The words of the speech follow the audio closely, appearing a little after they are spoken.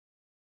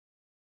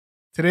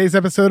Today's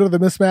episode of the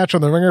Mismatch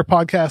on the Ringer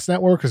Podcast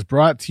Network is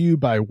brought to you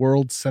by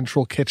World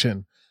Central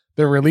Kitchen.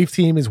 Their relief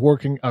team is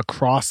working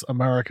across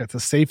America to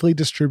safely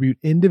distribute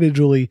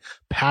individually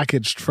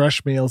packaged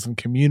fresh meals in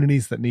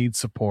communities that need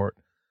support.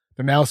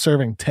 They're now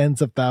serving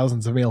tens of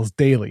thousands of meals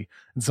daily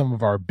in some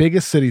of our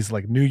biggest cities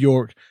like New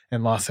York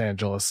and Los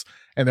Angeles,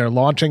 and they're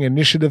launching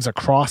initiatives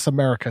across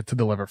America to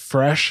deliver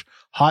fresh,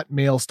 hot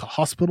meals to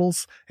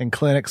hospitals and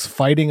clinics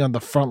fighting on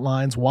the front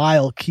lines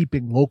while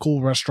keeping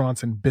local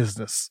restaurants in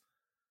business.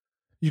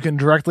 You can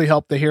directly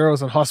help the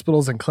heroes in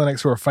hospitals and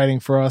clinics who are fighting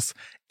for us,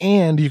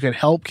 and you can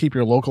help keep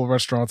your local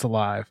restaurants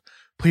alive.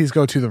 Please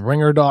go to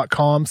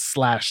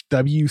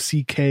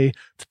theringer.com/WCK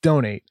to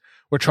donate.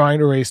 We're trying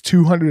to raise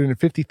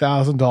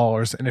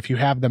 $250,000, and if you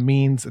have the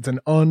means, it's an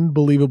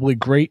unbelievably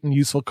great and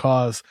useful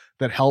cause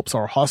that helps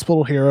our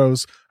hospital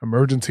heroes,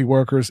 emergency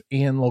workers,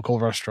 and local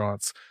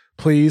restaurants.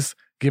 Please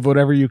give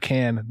whatever you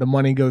can. The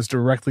money goes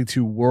directly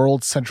to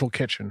World Central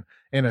Kitchen,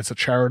 and it's a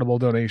charitable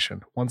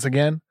donation. Once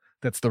again,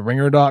 that's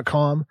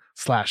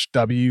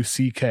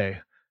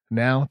theringer.com/WCK.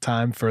 Now,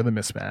 time for the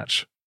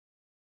mismatch.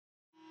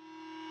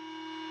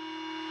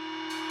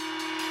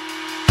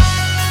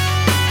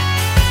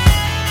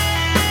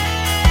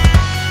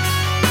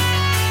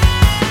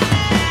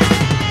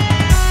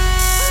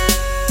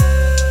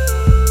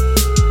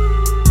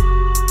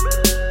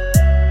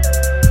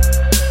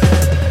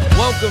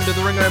 Welcome to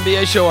the Ringer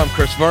NBA Show. I'm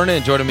Chris Vernon,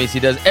 and joining me as he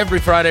does every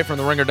Friday from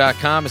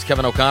theringer.com is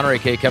Kevin O'Connor,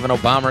 a.k.a. Kevin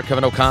O'Bomber,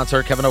 Kevin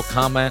O'Concert, Kevin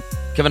O'Comment,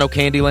 Kevin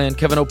O'Candyland,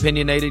 Kevin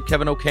Opinionated,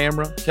 Kevin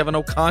O'Camera, Kevin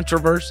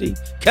O'Controversy.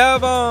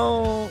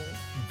 Kevin!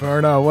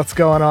 Verno, what's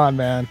going on,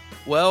 man?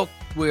 Well,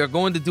 we are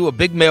going to do a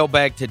big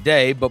mailbag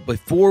today, but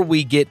before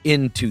we get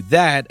into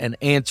that and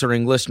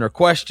answering listener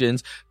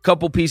questions, a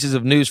couple pieces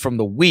of news from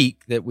the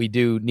week that we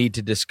do need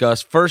to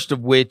discuss, first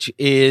of which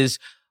is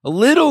a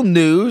little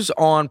news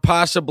on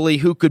possibly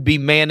who could be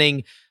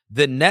manning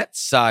the Nets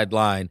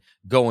sideline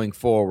going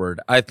forward.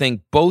 I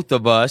think both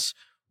of us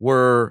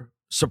were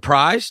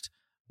surprised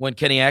when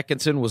Kenny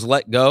Atkinson was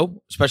let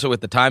go, especially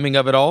with the timing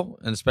of it all,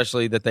 and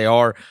especially that they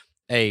are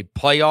a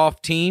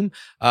playoff team.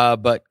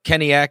 But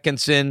Kenny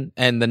Atkinson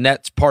and the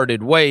Nets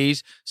parted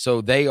ways, so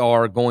they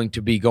are going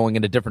to be going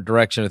in a different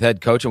direction with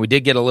head coach, and we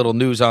did get a little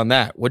news on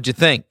that. What'd you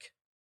think?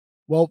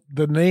 Well,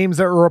 the names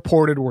that were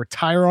reported were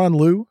Tyronn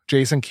Lue,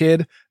 Jason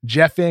Kidd,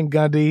 Jeff Van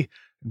Gundy,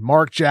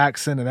 Mark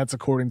Jackson, and that's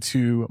according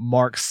to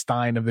Mark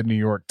Stein of the New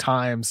York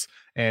Times.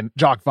 And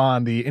Jacques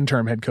Vaughn, the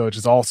interim head coach,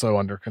 is also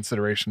under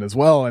consideration as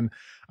well. And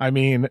I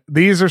mean,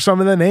 these are some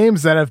of the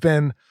names that have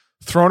been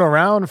thrown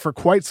around for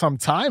quite some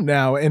time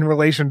now in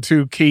relation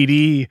to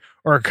KD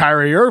or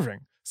Kyrie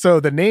Irving. So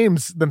the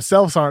names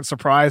themselves aren't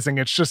surprising.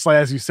 It's just like,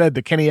 as you said,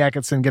 the Kenny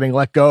Atkinson getting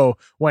let go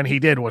when he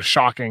did was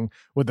shocking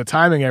with the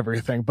timing and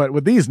everything. But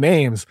with these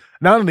names,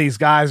 none of these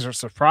guys are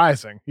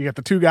surprising. You got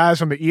the two guys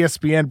from the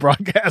ESPN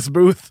broadcast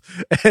booth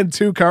and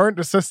two current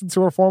assistants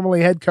who are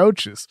formerly head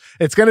coaches.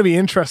 It's going to be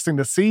interesting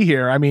to see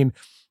here. I mean,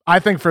 I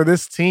think for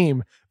this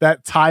team,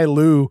 that Ty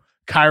Lue,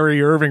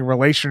 Kyrie Irving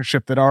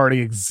relationship that already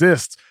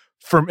exists,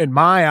 in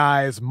my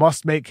eyes,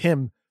 must make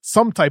him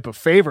some type of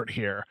favorite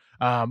here.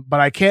 But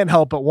I can't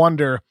help but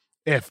wonder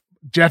if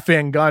Jeff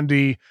Van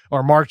Gundy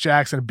or Mark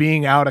Jackson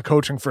being out of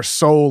coaching for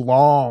so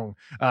long,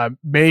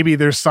 maybe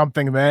there's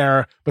something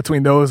there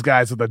between those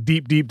guys with a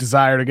deep, deep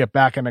desire to get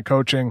back into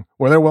coaching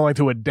where they're willing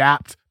to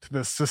adapt to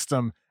the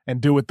system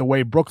and do it the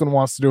way Brooklyn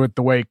wants to do it,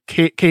 the way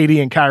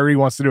KD and Kyrie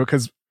wants to do it,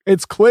 because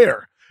it's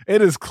clear. It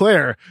is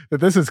clear that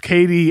this is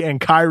KD and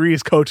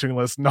Kyrie's coaching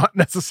list, not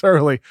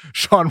necessarily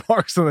Sean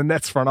Marks in the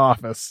Nets front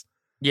office.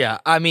 Yeah,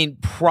 I mean,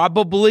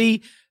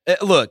 probably.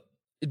 Look,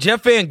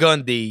 Jeff Van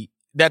Gundy,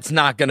 that's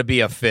not going to be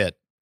a fit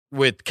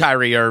with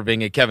Kyrie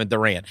Irving and Kevin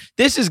Durant.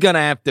 This is going to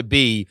have to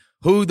be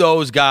who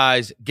those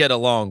guys get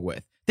along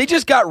with. They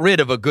just got rid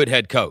of a good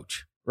head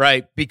coach,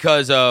 right?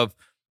 Because of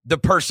the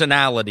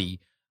personality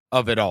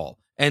of it all.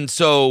 And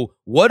so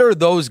what are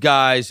those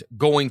guys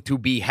going to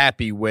be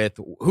happy with?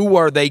 Who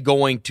are they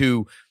going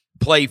to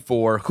play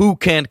for? Who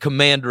can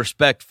command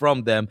respect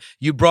from them?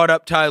 You brought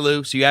up Ty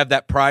Lue, so you have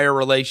that prior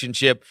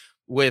relationship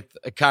with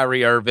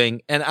Kyrie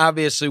Irving. And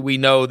obviously we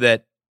know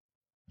that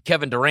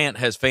Kevin Durant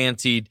has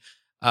fancied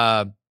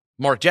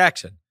Mark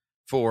Jackson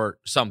for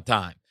some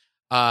time.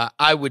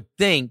 I would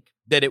think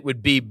that it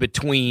would be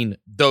between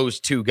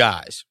those two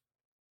guys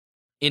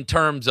in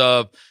terms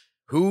of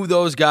who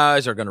those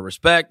guys are going to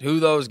respect,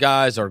 who those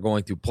guys are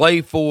going to play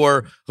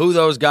for, who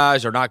those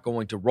guys are not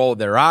going to roll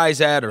their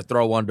eyes at or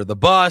throw under the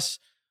bus.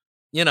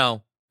 You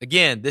know,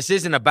 again, this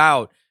isn't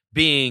about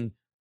being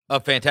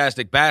a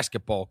fantastic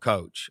basketball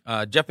coach.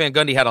 Jeff Van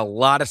Gundy had a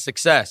lot of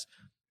success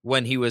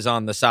when he was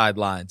on the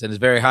sidelines and is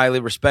very highly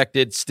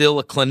respected, still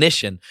a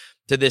clinician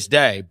to this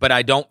day, but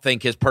I don't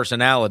think his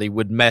personality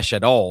would mesh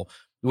at all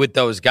with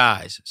those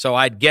guys. So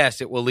I'd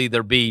guess it will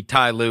either be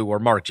Ty Lue or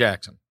Mark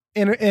Jackson.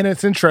 And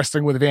it's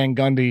interesting with Van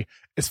Gundy,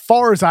 as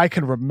far as I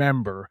can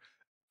remember,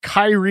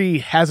 Kyrie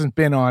hasn't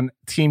been on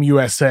Team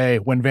USA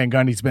when Van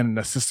Gundy's been an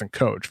assistant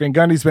coach. Van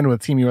Gundy's been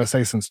with Team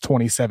USA since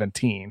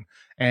 2017.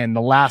 And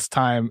the last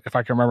time, if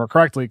I can remember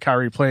correctly,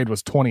 Kyrie played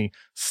was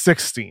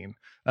 2016.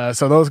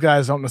 So those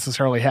guys don't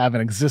necessarily have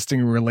an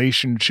existing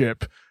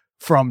relationship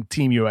from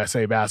Team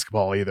USA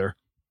basketball either.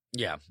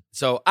 Yeah.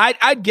 So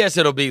I'd guess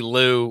it'll be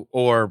Lou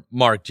or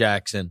Mark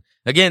Jackson.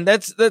 Again,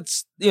 that's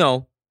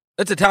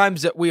the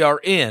times that we are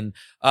in,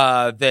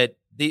 that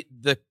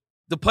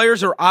the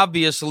players are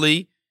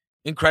obviously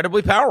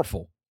incredibly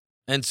powerful.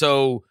 And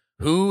so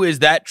who is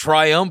that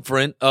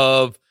triumvirate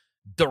of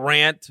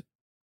Durant,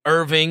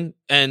 Irving,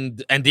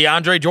 and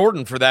DeAndre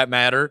Jordan, for that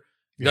matter,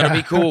 gonna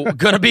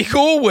be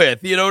cool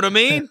with? You know what I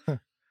mean?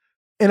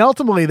 And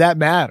ultimately that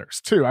matters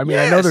too. I mean,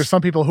 yes. I know there's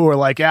some people who are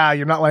like,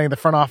 you're not letting the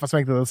front office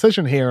make the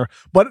decision here,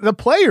 but the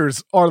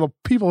players are the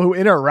people who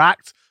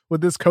interact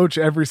with this coach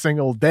every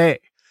single day.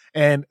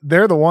 And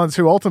they're the ones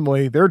who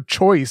ultimately their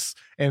choice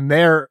and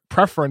their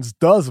preference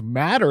does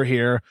matter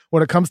here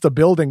when it comes to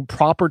building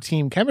proper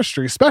team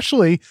chemistry,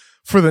 especially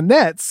for the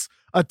Nets,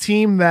 a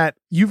team that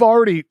you've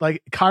already,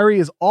 like Kyrie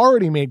has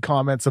already made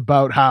comments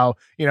about how,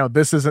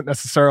 this isn't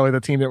necessarily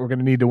the team that we're going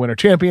to need to win a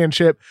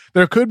championship.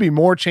 There could be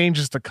more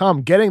changes to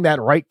come. Getting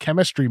that right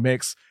chemistry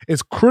mix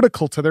is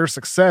critical to their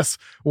success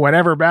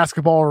whenever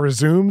basketball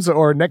resumes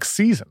or next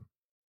season.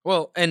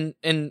 Well, and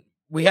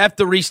we have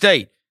to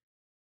restate,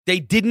 they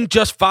didn't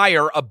just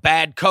fire a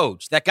bad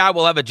coach. That guy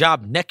will have a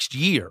job next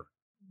year.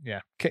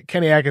 Yeah.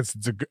 Kenny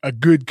Atkinson's a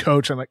good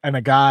coach and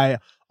a guy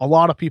a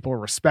lot of people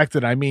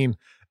respected. I mean,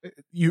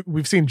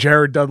 we've seen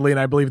Jared Dudley and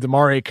I believe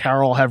DeMarie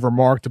Carroll have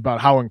remarked about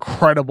how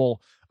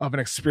incredible of an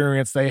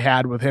experience they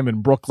had with him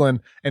in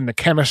Brooklyn and the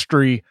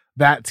chemistry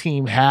that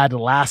team had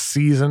last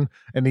season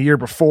and the year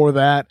before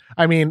that.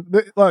 I mean,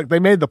 look, they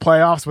made the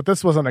playoffs, but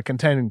this wasn't a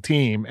contending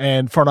team.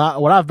 And for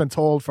what I've been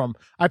told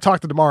I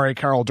talked to DeMarie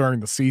Carroll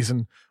during the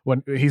season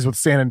when he's with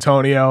San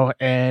Antonio,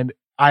 and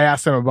I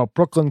asked him about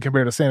Brooklyn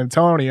compared to San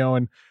Antonio,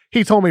 and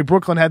he told me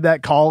Brooklyn had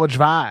that college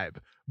vibe,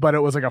 but it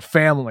was like a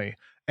family.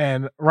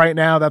 And right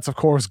now that's of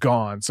course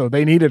gone. So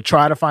they need to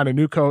try to find a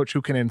new coach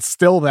who can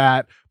instill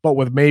that, but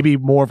with maybe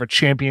more of a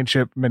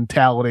championship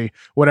mentality,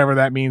 whatever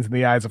that means in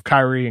the eyes of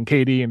Kyrie and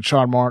KD and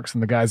Sean Marks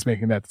and the guys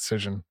making that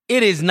decision.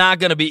 It is not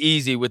going to be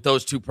easy with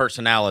those two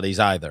personalities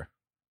either.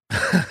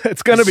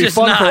 It's going to be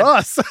fun for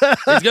us.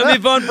 It's going to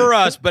be fun for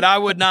us, but I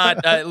would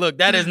not look,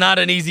 that is not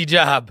an easy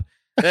job.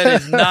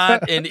 That is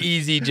not an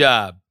easy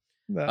job.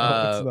 No,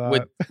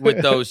 it's not.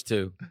 with those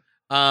two.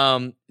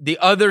 The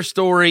other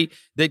story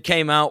that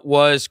came out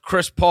was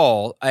Chris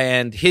Paul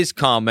and his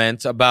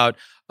comments about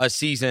a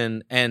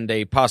season and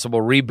a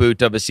possible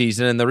reboot of a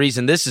season. And the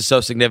reason this is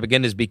so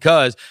significant is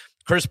because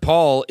Chris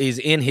Paul is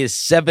in his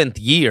 7th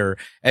year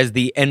as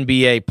the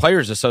NBA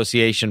Players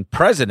Association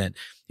president.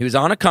 He was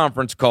on a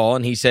conference call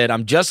and he said,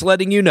 "I'm just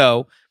letting you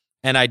know,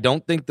 and I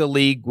don't think the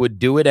league would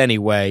do it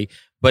anyway,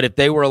 but if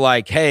they were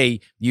like, hey,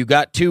 you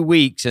got 2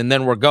 weeks and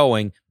then we're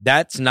going,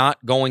 that's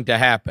not going to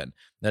happen.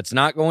 That's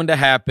not going to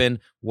happen.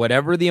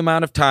 Whatever the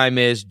amount of time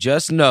is,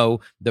 just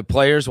know the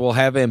players will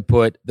have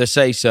input, the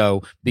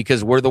say-so,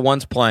 because we're the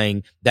ones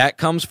playing. That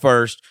comes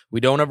first. We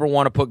don't ever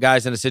want to put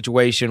guys in a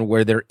situation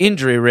where their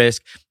injury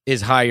risk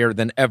is higher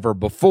than ever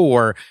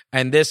before."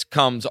 And this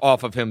comes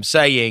off of him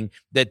saying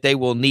that they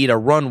will need a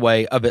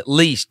runway of at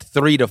least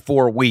 3 to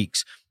 4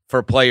 weeks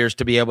for players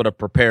to be able to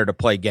prepare to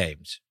play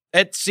games.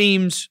 It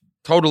seems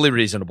totally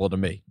reasonable to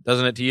me.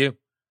 Doesn't it to you?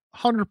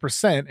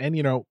 100%.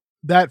 And,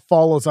 that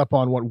follows up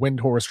on what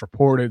Windhorst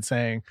reported,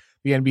 saying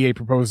the NBA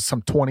proposed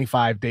some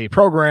 25-day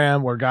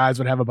program where guys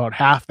would have about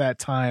half that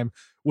time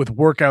with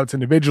workouts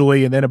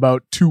individually and then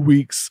about 2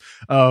 weeks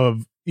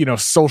of,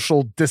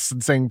 social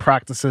distancing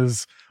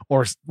practices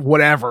or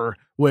whatever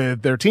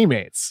with their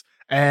teammates.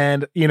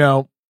 And,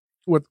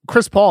 with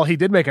Chris Paul, he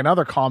did make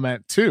another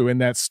comment too in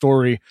that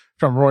story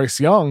from Royce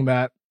Young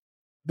that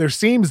there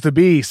seems to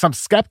be some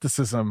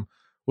skepticism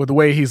with the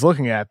way he's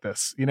looking at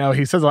this.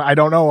 He says, "I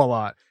don't know a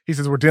lot." He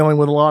says, "We're dealing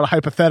with a lot of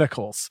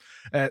hypotheticals.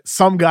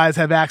 Some guys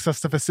have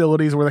access to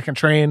facilities where they can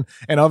train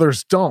and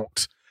others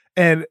don't."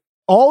 And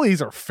all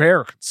these are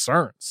fair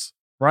concerns,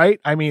 right?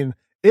 I mean,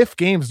 if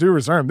games do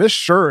resume, this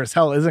sure as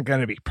hell isn't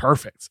going to be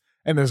perfect.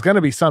 And there's going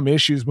to be some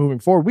issues moving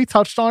forward. We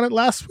touched on it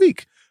last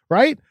week,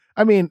 right?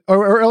 I mean,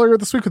 or earlier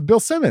this week with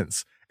Bill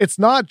Simmons. It's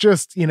not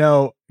just,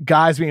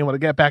 guys being able to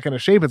get back into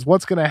shape. It's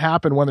what's going to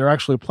happen when they're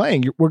actually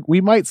playing.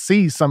 We might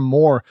see some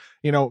more,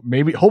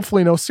 maybe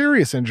hopefully no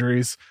serious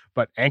injuries,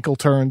 but ankle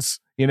turns,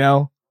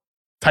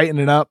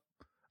 tightening up.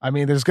 I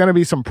mean, there's going to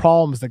be some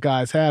problems that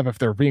guys have if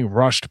they're being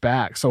rushed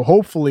back. So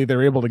hopefully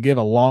they're able to give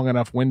a long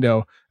enough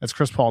window, as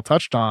Chris Paul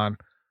touched on,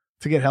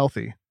 to get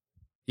healthy.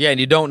 Yeah, and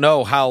you don't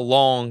know how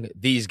long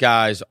these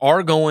guys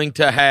are going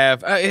to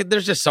have.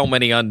 There's just so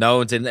many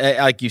unknowns. And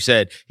like you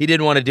said, he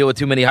didn't want to deal with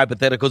too many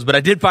hypotheticals, but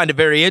I did find it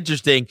very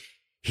interesting.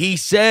 He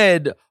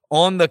said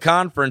on the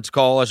conference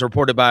call, as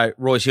reported by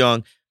Royce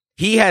Young,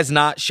 he has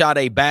not shot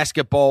a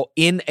basketball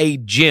in a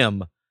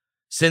gym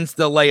since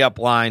the layup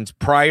lines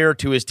prior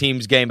to his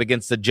team's game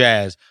against the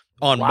Jazz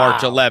on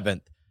March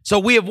 11th. So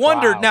we have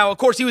wondered, now, of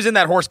course, he was in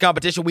that horse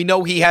competition. We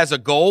know he has a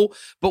goal,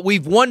 but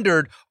we've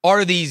wondered,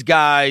 are these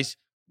guys,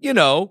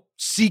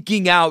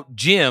 seeking out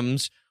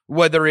gyms,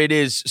 whether it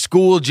is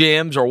school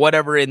gyms or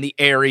whatever in the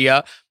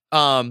area,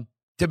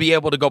 to to be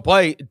able to go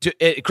play.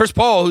 Chris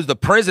Paul, who's the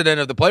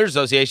president of the Players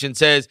Association,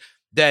 says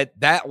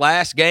that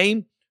last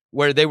game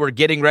where they were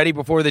getting ready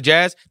before the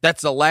Jazz,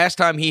 that's the last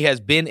time he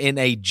has been in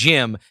a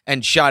gym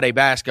and shot a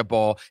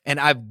basketball. And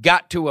I've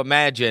got to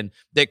imagine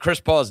that Chris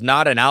Paul is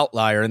not an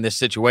outlier in this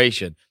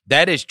situation.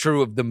 That is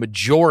true of the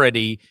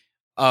majority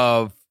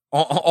of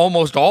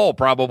almost all,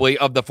 probably,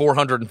 of the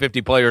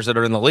 450 players that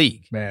are in the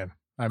league. Man.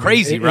 I mean,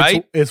 crazy,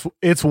 right?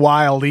 It's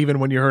wild, even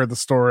when you heard the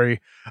story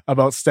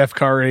about Steph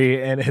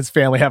Curry and his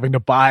family having to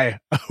buy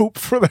a hoop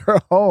for their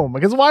home.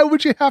 Because why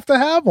would you have to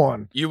have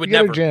one? You would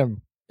get never. a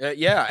gym.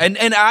 Yeah. And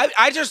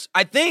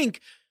I think,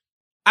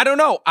 I don't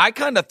know. I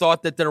kind of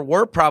thought that there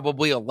were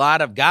probably a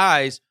lot of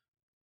guys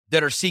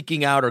that are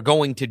seeking out or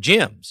going to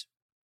gyms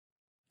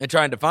and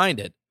trying to find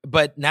it.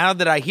 But now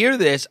that I hear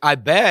this, I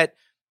bet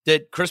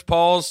that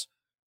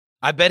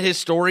his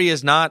story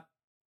is not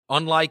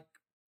unlike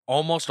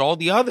almost all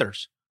the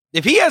others.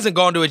 If he hasn't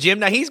gone to a gym,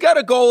 now he's got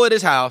a goal at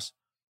his house.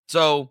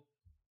 So,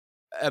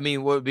 I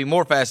mean, what would be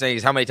more fascinating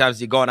is how many times has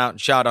he gone out and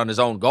shot on his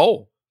own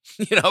goal?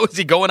 Is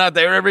he going out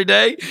there every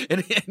day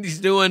and he's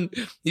doing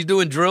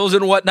drills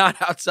and whatnot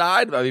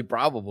outside? I mean,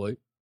 probably.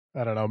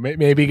 I don't know.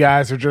 Maybe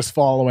guys are just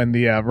following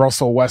the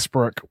Russell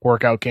Westbrook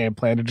workout game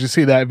plan. Did you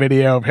see that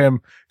video of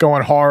him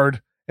going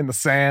hard in the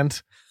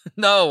sand?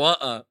 No,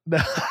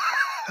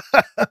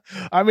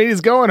 I mean,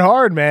 he's going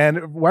hard,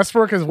 man.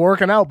 Westbrook is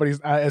working out, but he's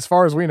as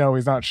far as we know,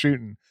 he's not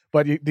shooting.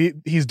 But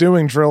he's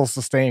doing drills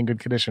to stay in good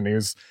condition. He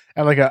was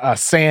at like a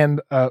sand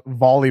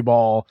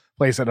volleyball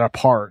place at a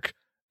park,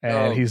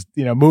 and he's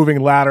moving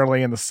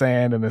laterally in the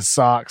sand in his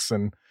socks,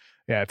 and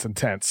yeah, it's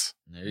intense.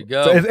 There you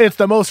go. So it's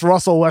the most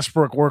Russell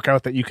Westbrook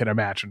workout that you can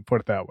imagine.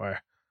 Put it that way.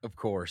 Of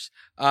course.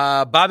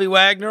 Bobby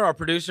Wagner, our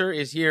producer,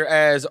 is here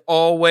as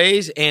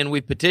always, and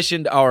we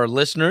petitioned our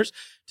listeners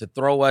to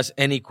throw us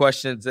any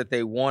questions that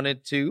they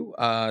wanted to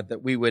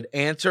that we would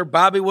answer.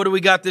 Bobby, what do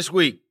we got this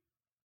week?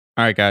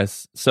 All right,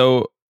 guys.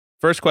 So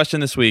first question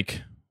this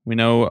week. We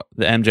know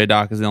the MJ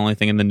doc is the only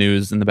thing in the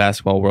news in the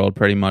basketball world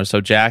pretty much. So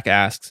Jack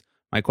asks,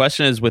 my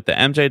question is, with the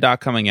MJ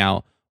doc coming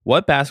out,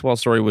 what basketball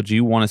story would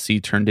you want to see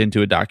turned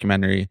into a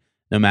documentary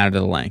no matter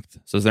the length?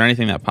 So is there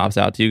anything that pops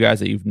out to you guys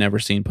that you've never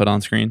seen put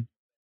on screen?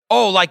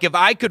 Oh, like if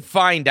I could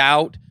find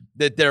out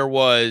that there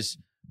was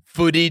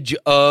footage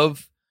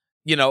of,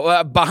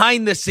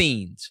 behind the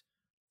scenes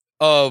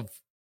of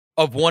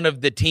one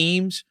of the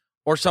teams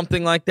or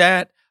something like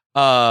that,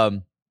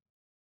 the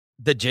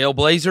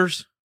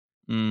Jailblazers,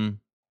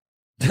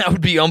 that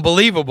would be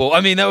unbelievable.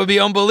 I mean, that would be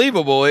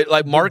unbelievable. It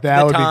marked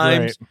the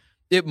times.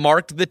 It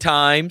marked the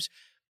times.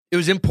 It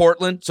was in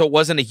Portland, so it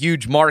wasn't a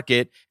huge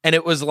market, and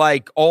it was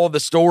like all the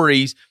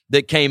stories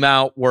that came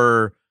out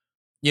were,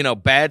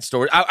 bad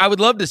stories. I would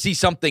love to see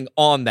something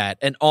on that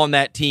and on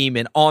that team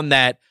and on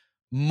that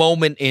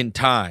moment in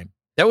time.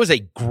 That was a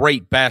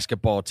great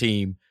basketball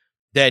team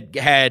that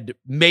had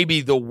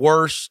maybe the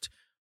worst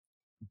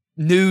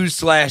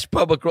news /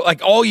 public,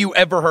 like all you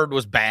ever heard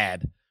was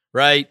bad,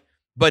 right?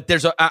 But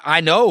I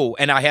know,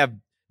 and I have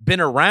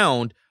been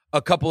around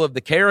a couple of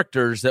the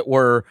characters that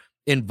were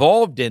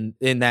involved in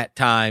that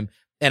time,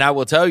 and I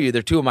will tell you,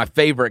 they're two of my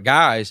favorite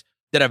guys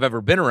that I've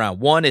ever been around.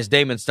 One is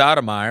Damon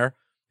Stoudemire,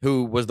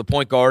 who was the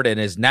point guard and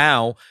is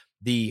now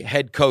the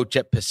head coach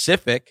at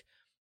Pacific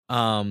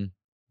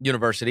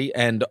University,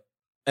 and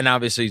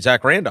obviously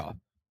Zach Randolph,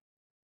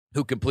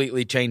 who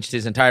completely changed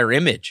his entire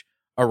image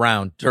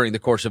around during the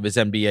course of his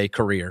NBA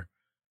career.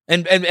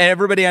 And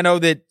everybody I know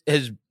that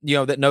has,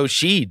 that knows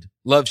Sheed,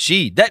 loves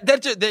Sheed.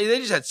 They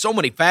just had so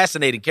many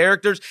fascinating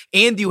characters,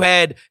 and you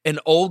had an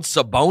old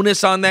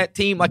Sabonis on that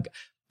team. Like,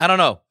 I don't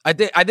know. I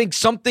think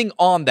something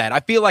on that. I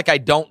feel like I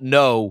don't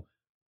know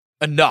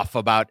enough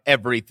about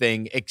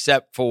everything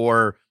except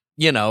for,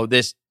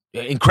 this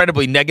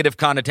incredibly negative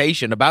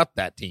connotation about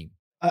that team.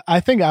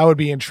 I think I would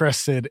be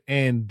interested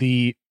in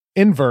the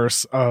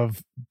inverse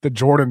of the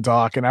Jordan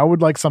doc, and I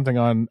would like something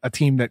on a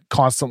team that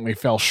constantly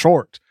fell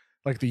short,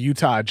 like the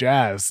Utah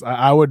Jazz.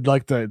 I would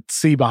like to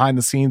see behind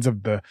the scenes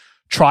of the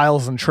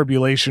trials and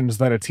tribulations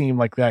that a team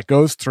like that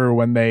goes through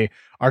when they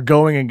are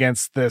going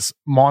against this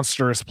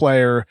monstrous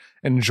player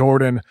in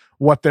Jordan,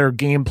 what their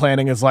game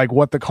planning is like,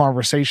 what the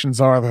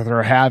conversations are that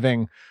they're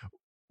having,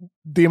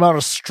 the amount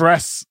of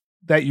stress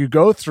that you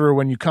go through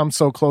when you come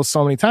so close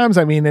so many times.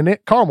 I mean,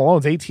 Karl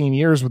Malone's 18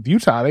 years with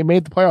Utah. They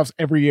made the playoffs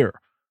every year,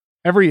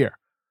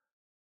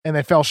 and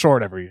they fell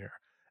short every year.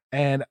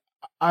 And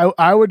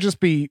I would just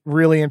be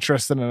really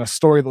interested in a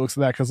story that looks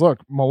at that, because look,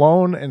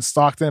 Malone and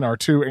Stockton are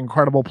two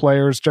incredible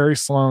players. Jerry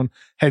Sloan,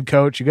 head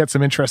coach. You get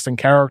some interesting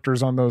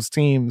characters on those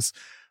teams.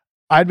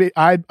 I'd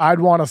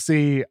want to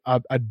see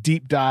a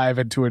deep dive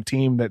into a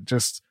team that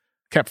just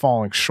kept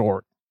falling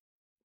short.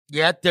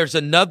 Yeah, there's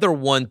another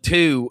one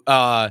too.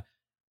 And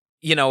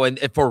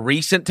for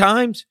recent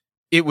times,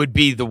 it would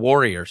be the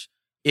Warriors.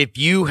 If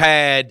you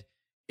had,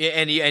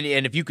 and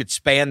if you could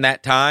span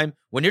that time,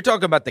 when you're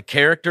talking about the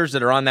characters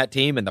that are on that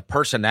team and the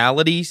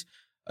personalities,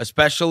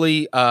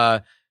 especially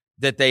that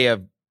they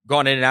have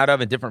gone in and out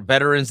of, and different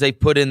veterans they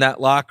put in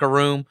that locker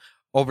room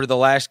over the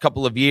last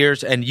couple of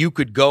years, and you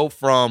could go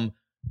from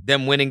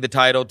them winning the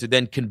title to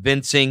then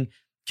convincing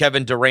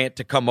Kevin Durant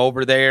to come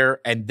over there,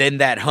 and then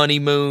that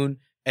honeymoon,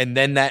 and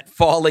then that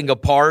falling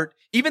apart.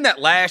 Even that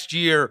last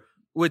year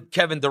with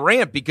Kevin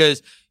Durant,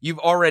 because you've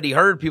already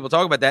heard people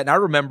talk about that. And I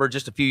remember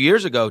just a few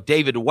years ago,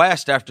 David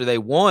West, after they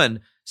won,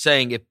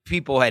 saying if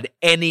people had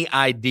any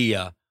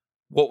idea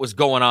what was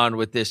going on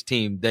with this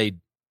team, they'd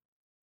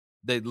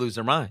lose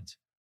their minds,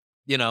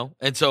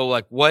 And so,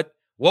 like, what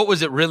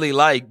was it really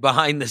like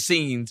behind the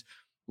scenes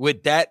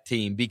with that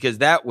team? Because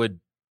that would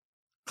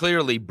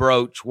clearly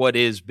broach what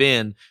has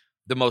been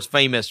the most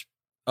famous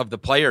of the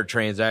player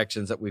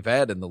transactions that we've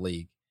had in the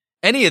league.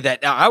 Any of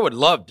that, I would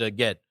love to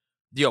get,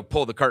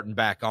 pull the curtain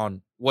back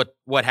on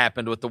what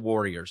happened with the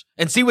Warriors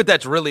and see what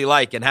that's really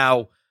like, and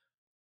how,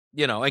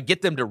 and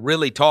get them to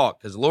really talk,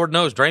 because Lord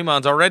knows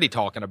Draymond's already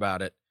talking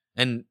about it.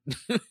 And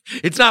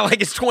it's not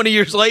like it's 20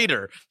 years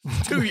later.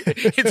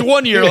 It's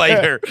 1 year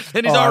later,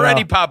 and he's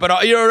already popping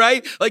off.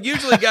 Right? Like,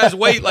 usually guys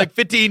wait like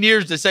 15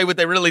 years to say what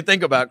they really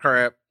think about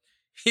crap.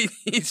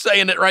 He's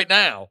saying it right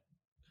now.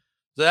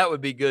 So that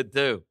would be good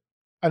too.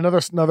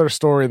 Another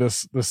story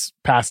this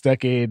past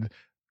decade,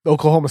 the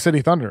Oklahoma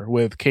City Thunder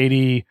with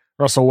KD,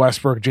 Russell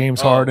Westbrook,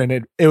 James Harden.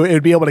 It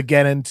would be able to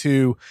get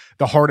into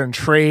the Harden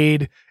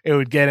trade. It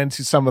would get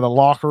into some of the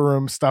locker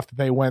room stuff that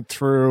they went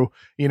through,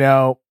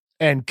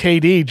 and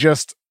KD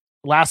just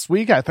last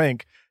week, I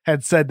think,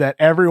 had said that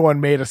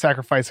everyone made a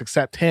sacrifice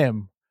except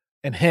him,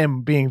 and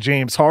him being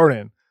James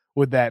Harden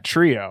with that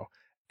trio.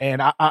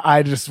 And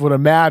I just would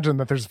imagine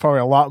that there's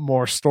probably a lot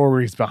more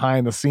stories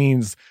behind the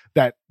scenes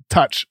that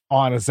touch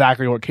on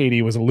exactly what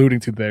KD was alluding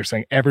to there,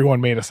 saying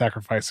everyone made a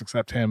sacrifice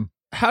except him.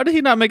 How did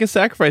he not make a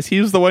sacrifice? He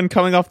was the one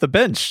coming off the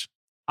bench.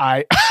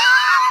 I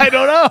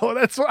don't know.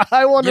 That's what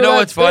I wonder.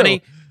 What's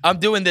funny? I'm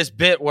doing this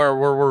bit where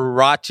we're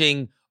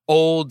watching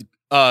old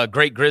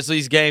great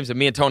Grizzlies games, and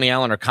me and Tony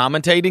Allen are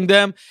commentating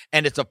them,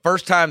 and it's the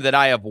first time that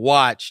I have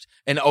watched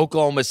an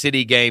Oklahoma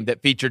City game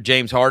that featured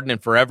James Harden in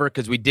forever,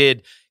 because we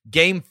did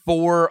Game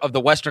 4 of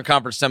the Western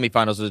Conference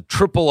semifinals. It was a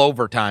triple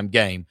overtime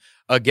game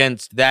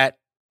against that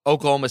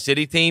Oklahoma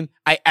City team.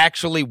 I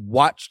actually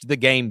watched the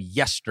game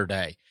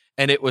yesterday,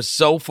 and it was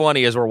so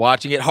funny as we're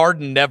watching it.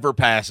 Harden never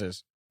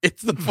passes.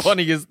 It's the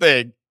funniest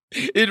thing.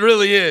 It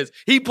really is.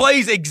 He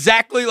plays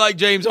exactly like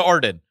James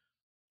Harden,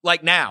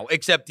 like now,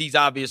 except he's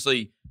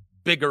obviously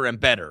bigger and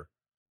better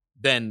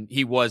than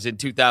he was in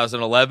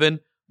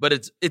 2011. But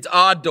it's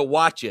odd to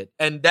watch it.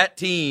 And that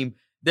team,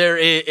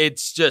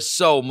 it's just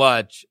so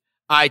much.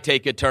 I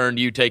take a turn,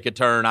 you take a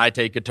turn, I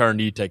take a turn,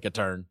 you take a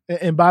turn.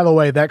 And by the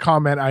way, that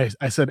comment, I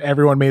said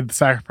everyone made the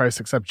sacrifice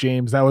except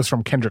James. That was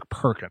from Kendrick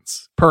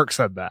Perkins. Perk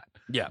said that.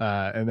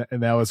 Yeah.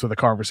 And that was with a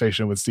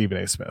conversation with Stephen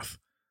A. Smith.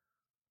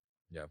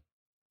 Yeah.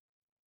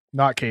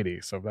 Not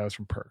KD. So that was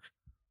from Perk.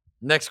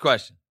 Next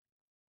question.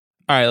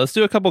 All right, let's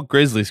do a couple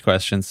Grizzlies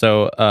questions.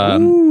 So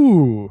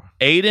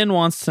Aiden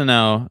wants to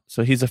know,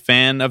 so he's a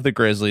fan of the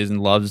Grizzlies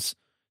and loves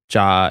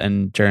Ja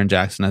and Jaren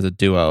Jackson as a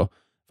duo.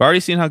 I've already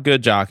seen how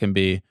good Ja can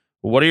be.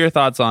 What are your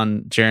thoughts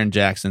on Jaren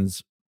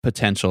Jackson's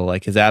potential,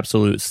 like his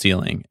absolute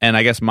ceiling? And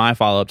I guess my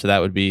follow-up to that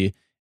would be,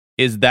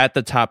 is that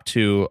the top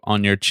two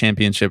on your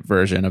championship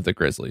version of the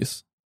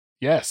Grizzlies?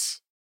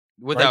 Yes.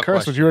 Without right, Chris,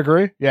 question. would you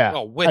agree? Yeah.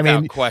 Oh,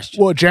 without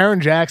question. Well,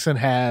 Jaren Jackson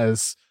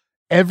has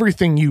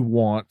everything you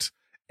want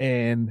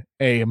in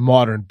a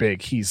modern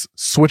big. He's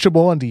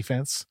switchable on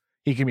defense.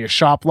 He can be a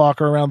shot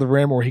blocker around the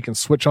rim, or he can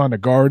switch on to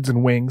guards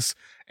and wings,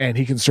 and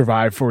he can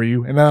survive for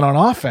you. And then on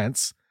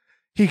offense,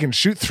 he can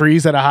shoot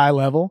threes at a high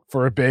level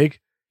for a big.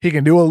 He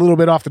can do a little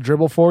bit off the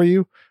dribble for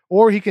you,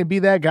 or he can be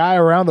that guy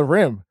around the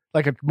rim,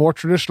 like a more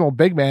traditional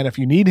big man if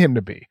you need him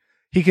to be.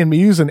 He can be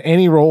used in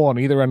any role on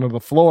either end of the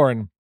floor,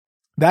 and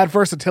that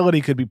versatility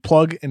could be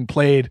plug and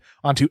played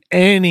onto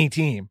any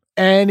team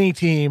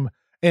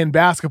in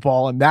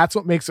basketball, and that's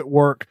what makes it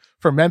work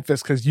for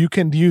Memphis, because you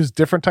can use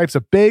different types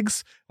of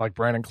bigs like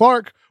Brandon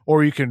Clark,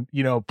 or you can,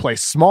 play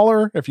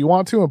smaller if you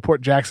want to and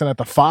put Jackson at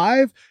the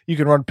 5. You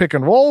can run pick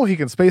and roll. He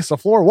can space the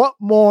floor. What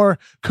more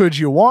could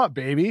you want,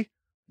 baby?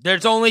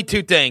 There's only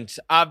two things.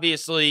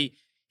 Obviously,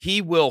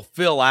 he will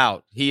fill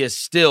out. He is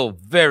still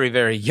very,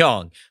 very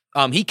young.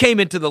 He came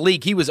into the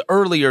league. He was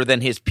earlier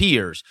than his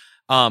peers,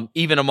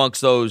 even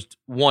amongst those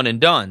one and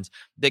dones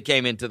that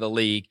came into the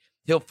league.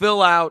 He'll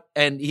fill out,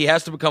 and he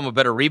has to become a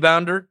better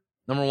rebounder,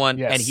 number one,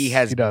 yes, and he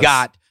has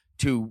got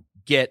to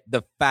get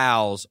the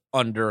fouls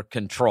under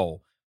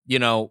control.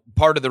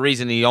 Part of the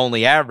reason he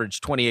only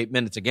averaged 28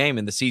 minutes a game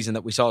in the season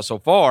that we saw so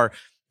far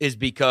is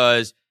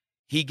because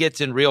he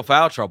gets in real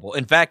foul trouble.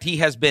 In fact, he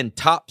has been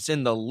tops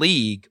in the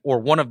league, or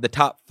one of the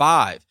top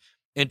 5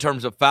 in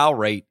terms of foul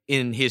rate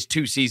in his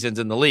 2 seasons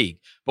in the league.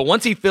 But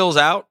once he fills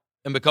out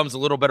and becomes a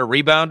little better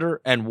rebounder,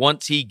 and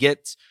once he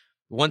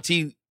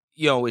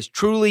is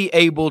truly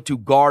able to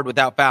guard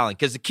without fouling,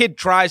 because the kid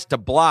tries to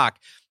block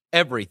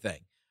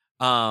everything.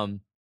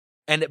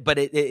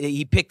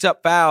 He picks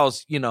up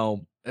fouls,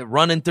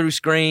 running through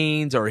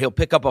screens, or he'll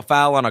pick up a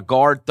foul on a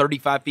guard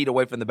 35 feet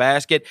away from the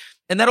basket.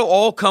 And that'll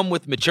all come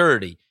with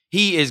maturity.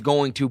 He is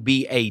going to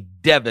be a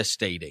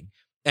devastating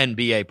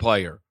NBA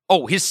player.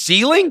 Oh, his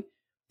ceiling?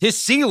 His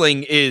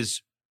ceiling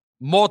is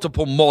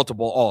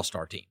multiple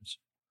all-star teams.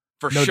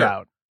 For No sure.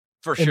 doubt.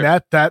 For sure.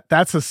 And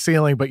that's a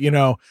ceiling. But,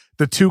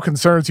 the two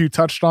concerns you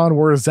touched on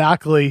were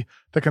exactly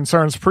the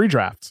concerns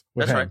pre-draft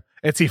with That's him. right.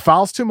 It's he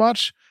fouls too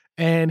much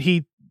and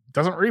he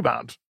doesn't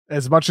rebound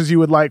as much as you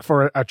would like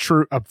for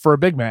a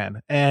big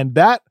man. And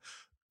that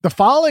the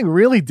fouling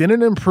really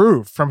didn't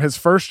improve from his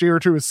first year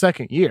to his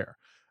second year.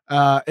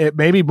 It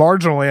may be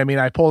marginally. I mean,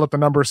 I pulled up the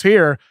numbers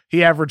here.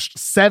 He averaged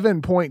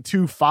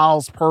 7.2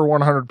 fouls per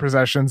 100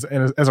 possessions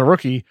as a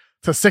rookie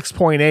to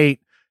 6.8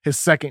 his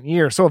second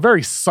year. So a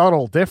very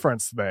subtle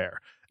difference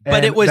there.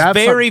 But it was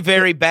very,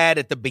 very bad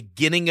at the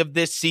beginning of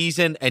this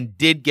season and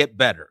did get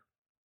better.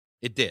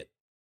 It did.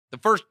 The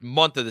first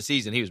month of the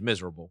season, he was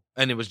miserable,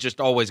 and it was just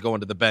always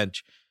going to the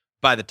bench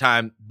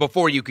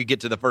before you could get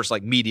to the first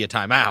media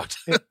timeout.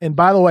 And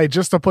by the way,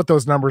 just to put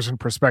those numbers in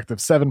perspective,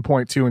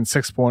 7.2 and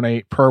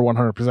 6.8 per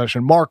 100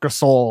 possession. Marc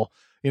Gasol,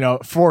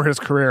 for his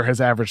career has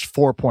averaged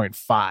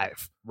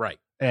 4.5. Right.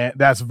 And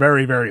that's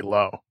very, very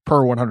low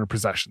per 100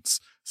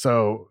 possessions.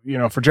 So,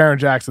 for Jaren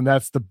Jackson,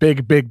 that's the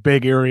big, big,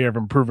 big area of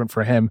improvement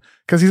for him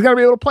because he's going to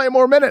be able to play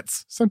more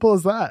minutes. Simple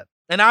as that.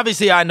 And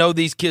obviously, I know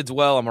these kids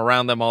well. I'm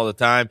around them all the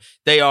time.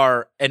 They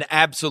are an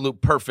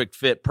absolute perfect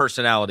fit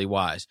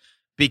personality-wise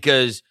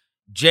because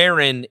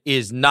Jaren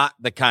is not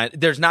the kind –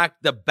 there's not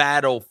the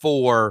battle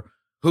for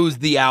who's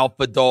the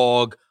alpha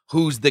dog,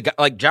 who's the guy.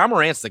 Like, Ja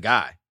Morant's the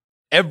guy.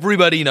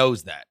 Everybody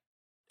knows that.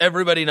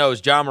 Everybody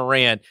knows Ja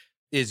Morant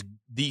is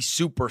the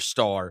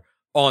superstar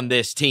on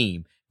this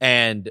team.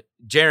 And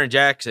Jaren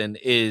Jackson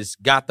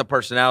got the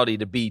personality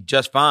to be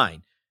just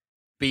fine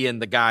being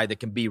the guy that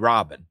can be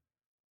Robin.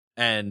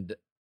 And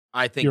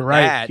I think you're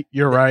right.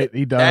 You're right.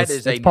 He does. That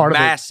is a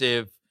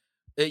massive,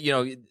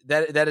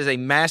 that is a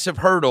massive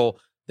hurdle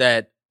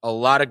that a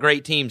lot of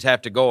great teams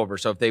have to go over.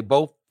 So if they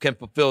both can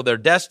fulfill their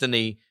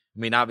destiny, I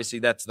mean, obviously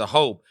that's the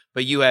hope.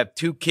 But you have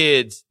two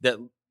kids that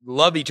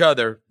love each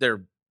other.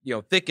 They're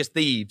thick as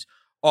thieves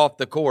off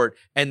the court,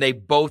 and they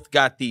both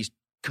got these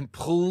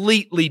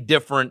completely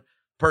different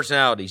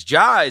personalities.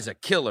 Ja is a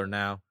killer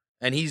now,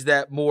 and he's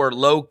that more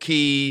low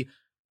key,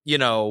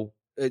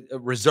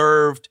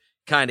 reserved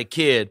kind of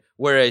kid,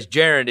 whereas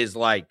Jaren is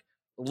like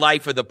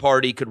life of the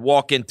party. Could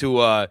walk into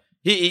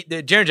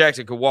Jaren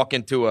Jackson could walk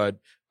into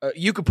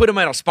you could put him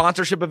at a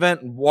sponsorship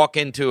event and walk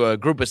into a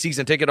group of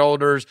season ticket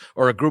holders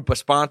or a group of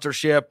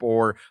sponsorship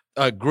or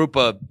a group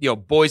of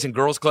boys and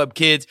girls club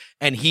kids,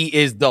 and he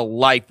is the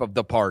life of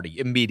the party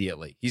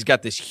immediately. He's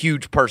got this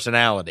huge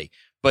personality,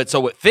 but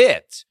so it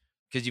fits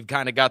because you've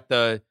kind of got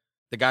the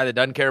guy that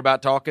doesn't care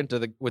about talking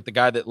with the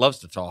guy that loves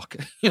to talk.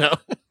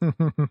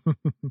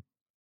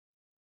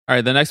 All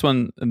right, the next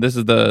one, and this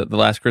is the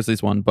last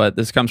Grizzlies one, but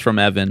this comes from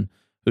Evan,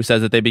 who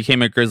says that they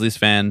became a Grizzlies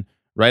fan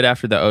right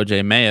after the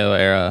OJ Mayo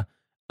era.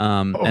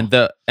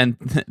 And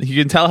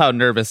you can tell how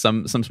nervous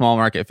some small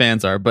market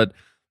fans are, but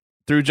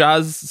through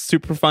Ja's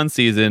super fun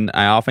season,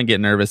 I often get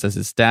nervous as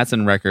his stats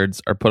and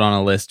records are put on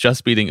a list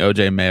just beating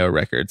OJ Mayo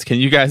records. Can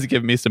you guys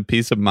give me some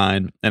peace of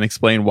mind and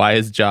explain why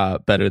is Ja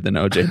better than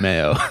OJ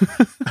Mayo?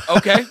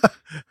 Okay.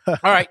 All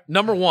right.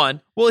 Number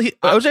one. Well,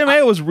 OJ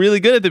Mayo was really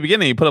good at the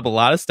beginning. He put up a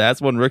lot of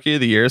stats, won Rookie of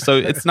the Year, so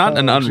it's not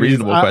an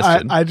unreasonable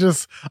question.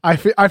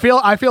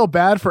 I feel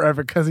bad for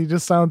Evan because he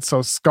just sounds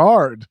so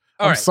scarred.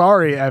 I'm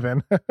sorry,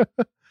 Evan.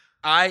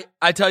 I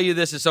tell you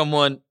this as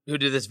someone who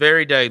to this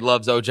very day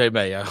loves OJ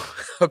Mayo.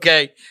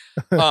 Okay.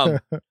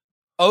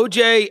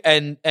 OJ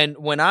and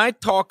when I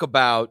talk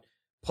about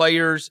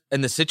players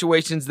and the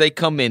situations they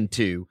come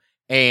into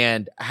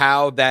and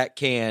how that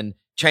can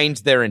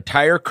change their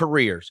entire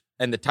careers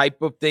and the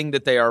type of thing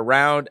that they are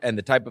around and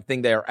the type of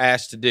thing they are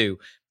asked to do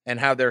and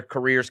how their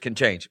careers can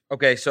change.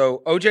 Okay.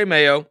 So OJ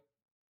Mayo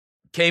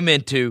came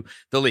into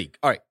the league.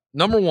 All right.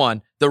 Number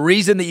one, the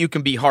reason that you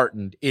can be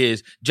heartened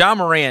is Ja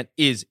Morant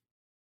is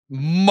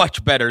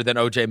much better than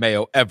OJ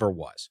Mayo ever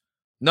was.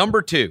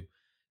 Number two,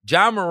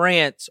 Ja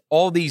Morant's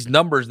all these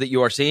numbers that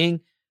you are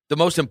seeing, the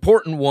most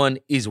important one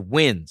is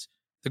wins.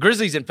 The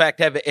Grizzlies, in fact,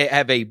 have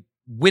a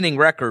winning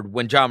record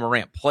when Ja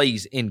Morant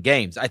plays in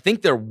games. I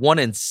think they're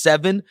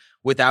 1-7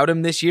 without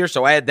him this year,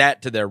 so add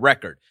that to their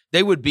record.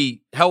 They would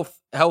be they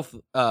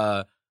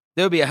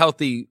would be a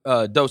healthy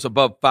dose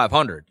above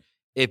 500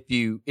 if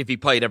he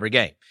played every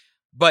game.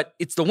 But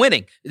it's the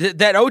winning.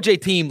 That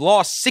OJ team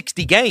lost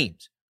 60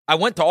 games. I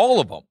went to all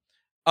of them.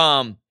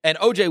 And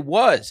OJ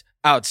was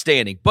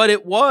outstanding, but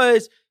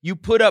you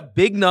put up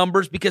big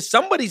numbers because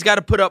somebody's got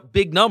to put up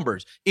big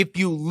numbers if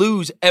you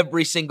lose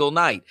every single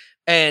night.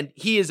 And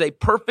he is a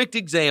perfect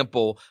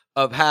example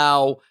of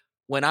how,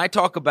 when I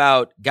talk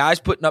about guys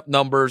putting up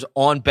numbers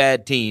on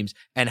bad teams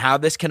and how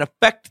this can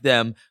affect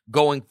them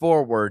going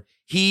forward,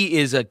 he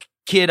is a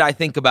kid I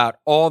think about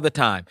all the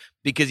time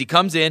because he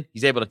comes in,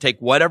 he's able to take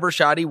whatever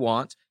shot he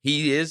wants.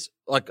 He is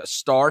like a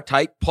star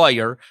type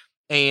player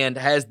and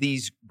has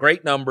these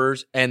great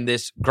numbers and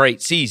this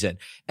great season.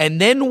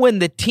 And then when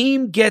the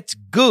team gets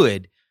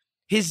good,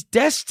 his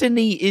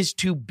destiny is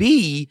to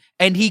be,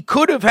 and he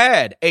could have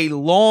had a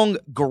long,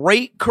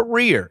 great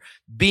career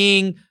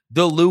being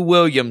the Lou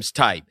Williams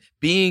type,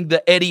 being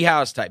the Eddie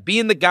House type,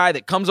 being the guy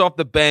that comes off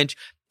the bench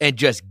and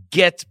just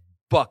gets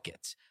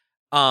buckets.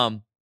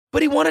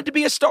 But he wanted to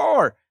be a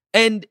star.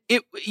 And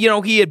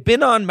he had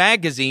been on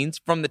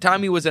magazines from the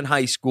time he was in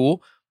high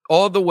school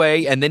all the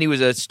way, and then he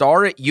was a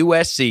star at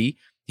USC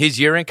his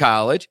year in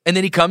college, and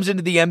then he comes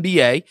into the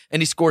NBA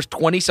and he scores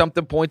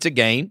 20-something points a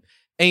game.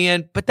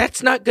 But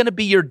that's not going to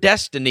be your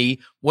destiny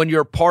when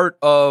you're part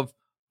of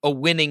a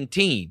winning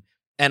team.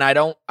 And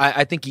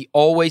I think he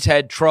always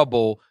had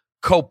trouble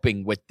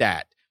coping with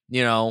that.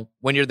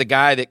 When you're the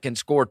guy that can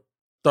score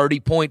 30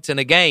 points in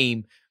a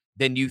game,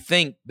 then you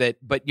think that,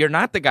 but you're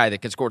not the guy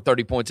that can score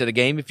 30 points in a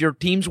game if your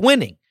team's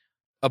winning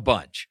a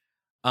bunch.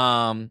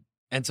 And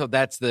so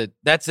that's the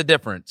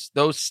difference.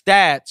 Those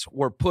stats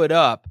were put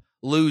up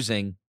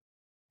losing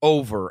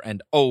over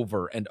and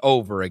over and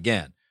over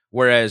again.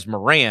 Whereas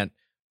Morant,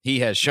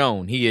 he has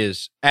shown he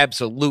is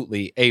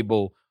absolutely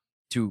able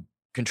to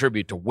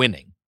contribute to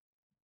winning.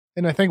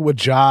 And I think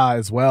with Ja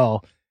as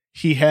well,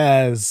 he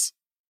has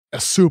a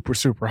super,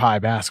 super high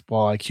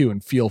basketball IQ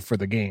and feel for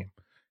the game.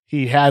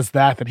 He has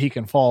that he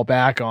can fall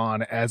back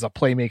on as a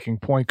playmaking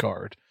point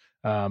guard.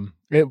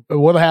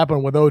 What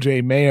happened with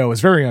OJ Mayo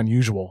is very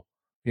unusual.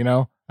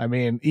 I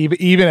mean,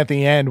 even at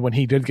the end when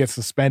he did get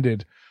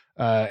suspended,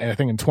 and I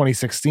think in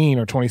 2016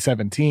 or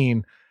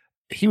 2017,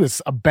 he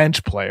was a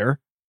bench player.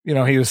 He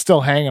was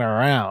still hanging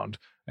around,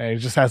 and he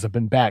just hasn't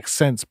been back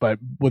since. But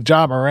with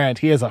Ja Morant,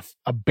 he has a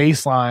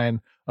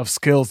baseline of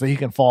skills that he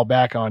can fall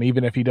back on,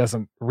 even if he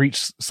doesn't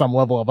reach some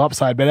level of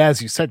upside. But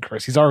as you said,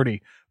 Chris, he's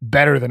already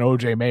better than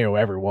OJ Mayo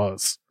ever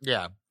was.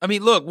 Yeah. I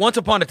mean, look, once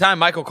upon a time,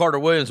 Michael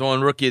Carter-Williams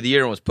won Rookie of the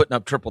Year and was putting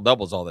up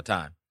triple-doubles all the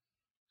time,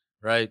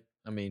 right?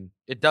 I mean,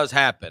 it does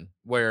happen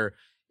where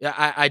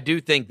I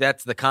do think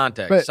that's the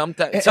context. But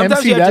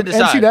sometimes you have to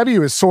decide.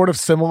 MCW is sort of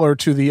similar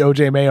to the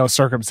OJ Mayo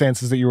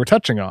circumstances that you were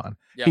touching on.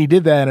 Yeah. He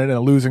did that in a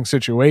losing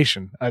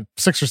situation, a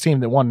Sixers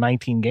team that won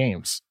 19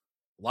 games.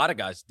 A lot of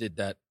guys did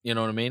that. You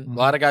know what I mean? A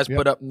lot of guys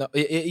put up,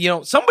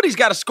 somebody's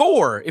got to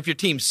score if your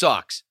team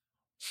sucks.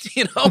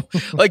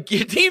 Like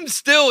your team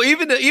still,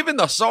 even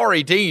the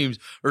sorry teams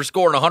are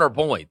scoring 100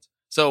 points.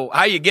 So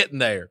how you getting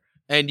there?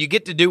 And you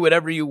get to do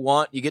whatever you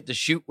want. You get to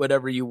shoot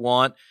whatever you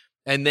want.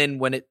 And then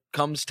when it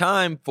comes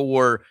time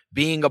for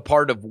being a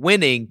part of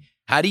winning,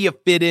 how do you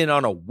fit in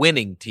on a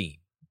winning team?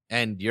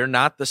 And you're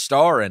not the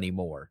star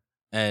anymore.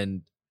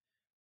 And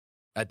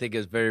I think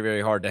it's very,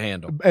 very hard to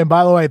handle. And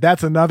by the way,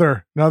 that's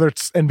another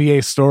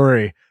NBA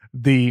story.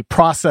 The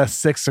Process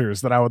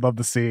Sixers that I would love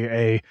to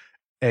see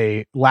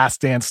a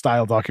Last Dance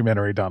style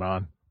documentary done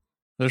on.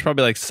 There's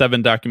probably like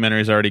 7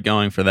 documentaries already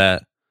going for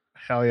that.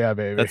 Hell yeah,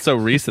 baby. That's so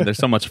recent. There's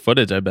so much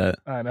footage, I bet.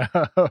 I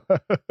know.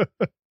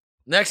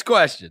 Next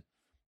question.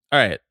 All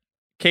right.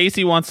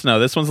 Casey wants to know,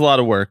 this one's a lot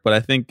of work, but I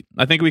think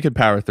we could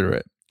power through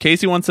it.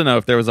 Casey wants to know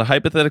if there was a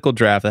hypothetical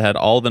draft that had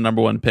all the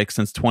number 1 picks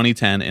since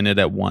 2010 in it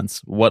at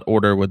once, what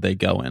order would they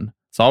go in?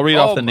 So I'll read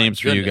off the names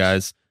for you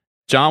guys.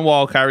 John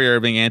Wall, Kyrie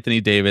Irving, Anthony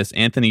Davis,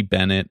 Anthony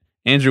Bennett,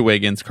 Andrew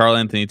Wiggins, Karl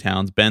Anthony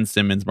Towns, Ben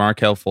Simmons,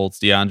 Markelle Fultz,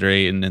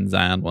 DeAndre Ayton, and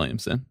Zion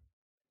Williamson.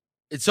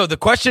 So the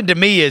question to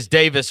me is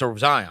Davis or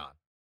Zion?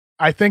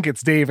 I think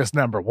it's Davis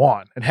number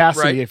 1. It has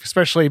to be,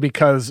 especially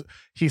because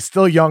he's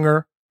still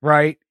younger,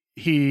 right?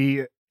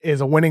 He is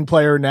a winning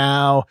player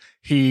now.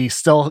 He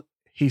still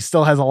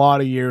has a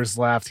lot of years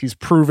left. He's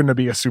proven to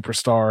be a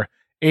superstar.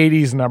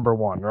 80's number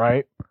 1,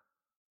 right?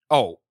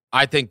 Oh,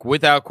 I think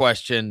without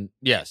question,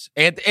 yes.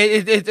 And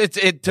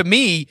it to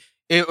me,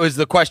 it was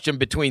the question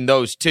between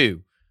those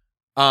two.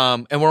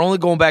 And we're only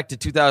going back to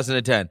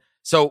 2010.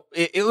 So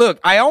look,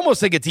 I almost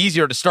think it's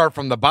easier to start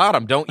from the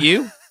bottom, don't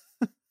you?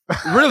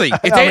 Really?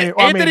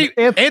 It's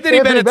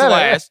Anthony Bennett's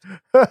last.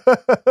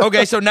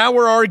 Okay, so now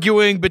we're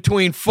arguing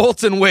between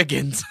Fultz and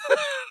Wiggins.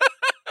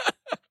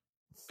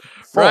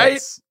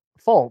 Right?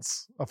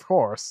 Fultz, of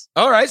course.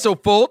 All right, so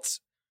Fultz.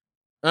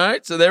 All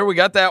right, so there we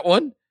got that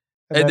one.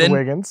 And then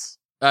Wiggins.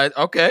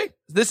 Okay,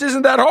 this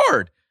isn't that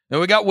hard. Then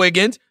we got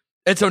Wiggins.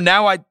 And so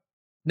now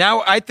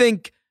I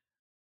think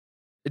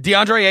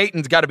DeAndre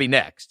Ayton's got to be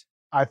next.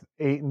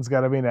 Ayton's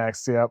got to be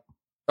next, yep.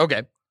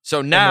 Okay.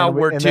 So now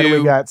then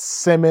we got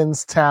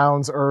Simmons,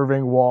 Towns,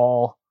 Irving,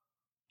 Wall.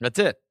 That's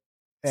it.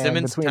 And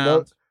Simmons, between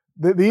Towns.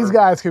 These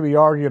guys can be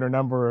argued a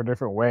number of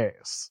different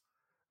ways.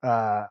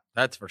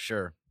 That's for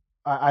sure.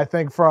 I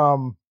think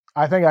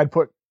I'd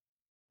put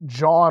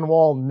John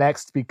Wall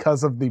next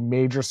because of the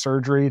major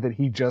surgery that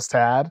he just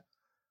had.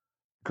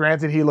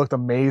 Granted, he looked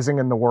amazing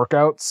in the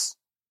workouts.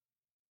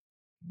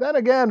 Then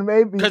again,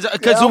 maybe because I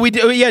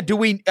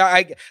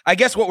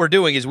guess what we're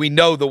doing is we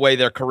know the way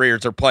their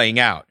careers are playing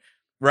out.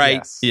 Right?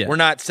 Yes. Yeah. We're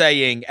not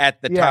saying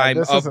at the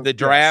time of the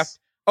draft.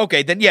 Yes.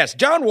 Okay, then yes,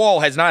 John Wall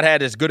has not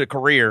had as good a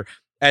career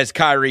as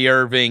Kyrie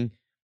Irving.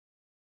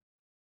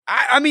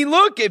 I mean,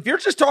 look, if you're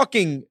just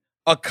talking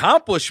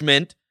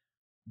accomplishment,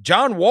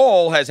 John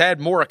Wall has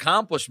had more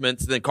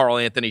accomplishments than Karl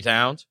Anthony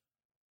Towns.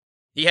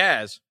 He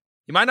has.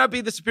 He might not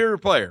be the superior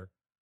player.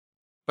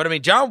 But, I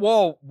mean, John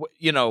Wall,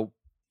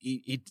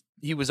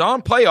 he was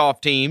on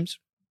playoff teams.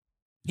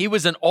 He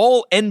was an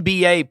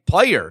all-NBA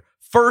player,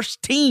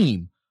 first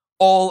team.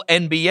 All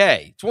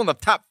NBA. It's one of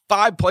the top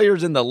 5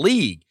 players in the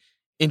league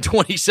in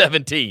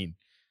 2017.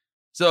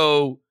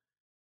 So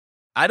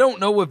I don't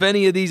know if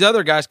any of these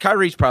other guys,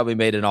 Kyrie's probably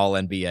made an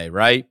All-NBA,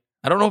 right?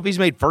 I don't know if he's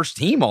made first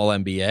team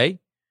All-NBA.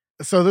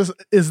 So this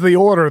is the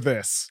order of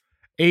this.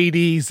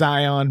 AD,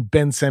 Zion,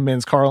 Ben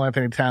Simmons, Karl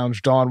Anthony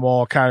Towns, John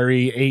Wall,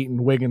 Kyrie,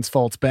 Ayton, Wiggins,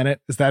 Fultz,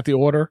 Bennett. Is that the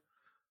order?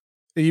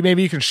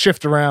 Maybe you can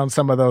shift around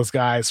some of those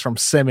guys from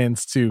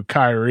Simmons to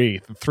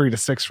Kyrie, the 3 to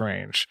 6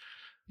 range.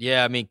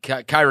 Yeah, I mean,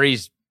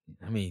 Kyrie's,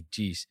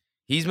 geez.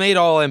 He's made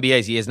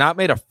All-NBAs. He has not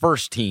made a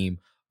first team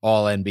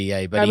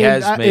All-NBA, but he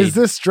has made. Is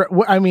this,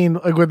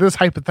 like with this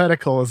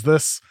hypothetical, is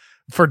this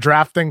for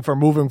drafting for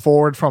moving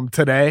forward from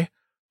today?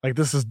 Like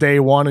this is day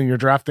one and you're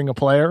drafting a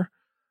player?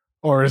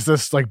 Or is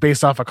this like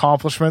based off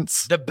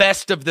accomplishments? The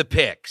best of the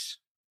picks.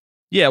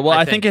 Yeah, well,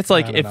 I think it's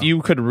like if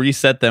you could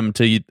reset them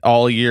to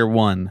all year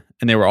one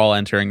and they were all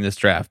entering this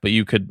draft, but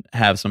you could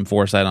have some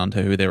foresight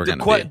onto who they were going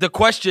to be. The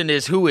question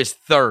is, who is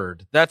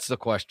third? That's the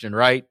question,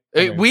 right?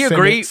 Okay, we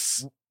agree.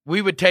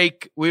 We would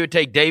take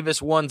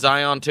Davis 1,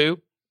 Zion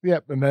 2.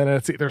 Yep, and then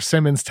it's either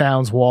Simmons,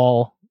 Towns,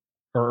 Wall,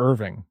 or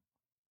Irving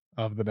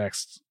of the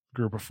next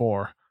group of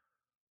 4.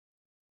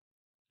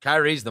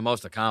 Kyrie's the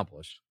most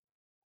accomplished.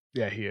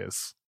 Yeah, he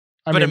is.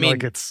 What are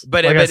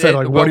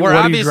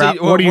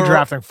you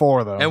drafting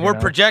for, though? And we're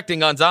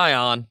projecting on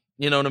Zion.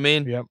 You know what I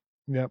mean?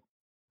 Yep.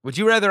 Would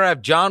you rather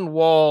have John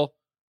Wall,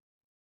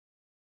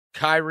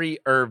 Kyrie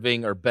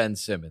Irving, or Ben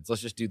Simmons?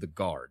 Let's just do the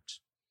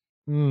guards.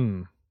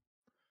 I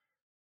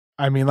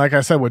mean, like I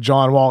said, with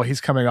John Wall,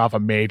 he's coming off a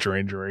major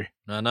injury.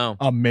 I know.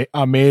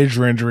 A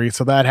major injury,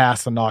 so that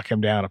has to knock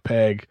him down a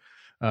peg.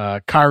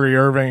 Kyrie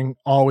Irving,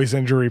 always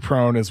injury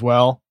prone as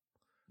well.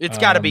 It's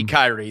got to be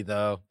Kyrie,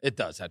 though. It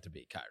does have to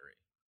be Kyrie.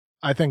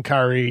 I think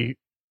Kyrie,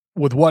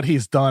 with what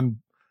he's done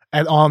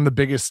on the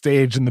biggest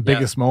stage in the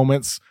biggest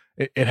moments,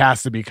 it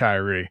has to be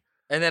Kyrie.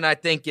 And then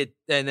and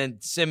then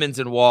Simmons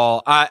and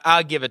Wall,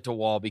 I'll give it to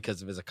Wall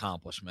because of his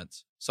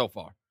accomplishments so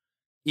far.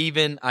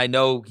 Even, I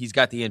know he's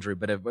got the injury,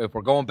 but if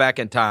we're going back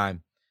in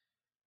time,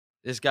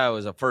 this guy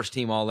was a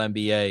first-team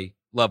All-NBA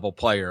level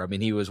player. I mean,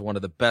 he was one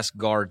of the best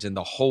guards in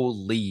the whole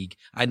league.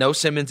 I know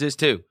Simmons is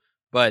too,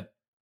 but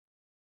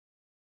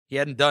he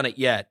hadn't done it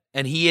yet.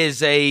 And he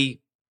has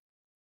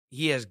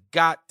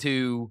got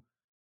to,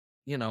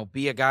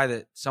 be a guy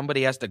that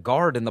somebody has to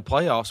guard in the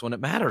playoffs when it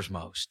matters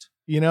most.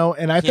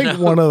 And I think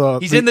one of the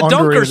he's in the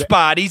dunker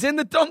spot. He's in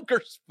the dunker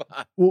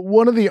spot.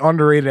 One of the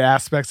underrated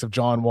aspects of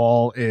John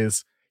Wall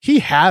is he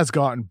has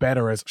gotten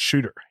better as a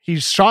shooter.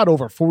 He's shot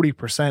over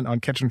 40% on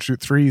catch and shoot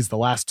threes the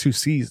last 2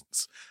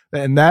 seasons.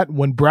 And that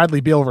when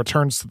Bradley Beal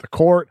returns to the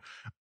court,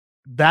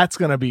 that's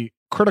going to be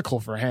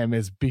critical for him,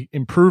 is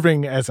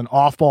improving as an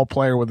off-ball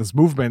player with his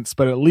movements,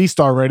 but at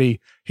least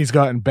already he's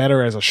gotten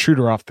better as a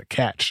shooter off the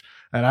catch.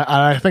 And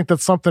I think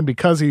that's something,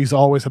 because he's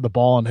always had the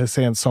ball in his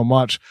hands so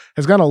much,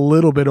 has gone a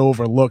little bit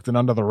overlooked and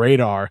under the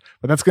radar,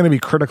 but that's going to be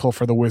critical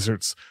for the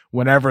Wizards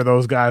whenever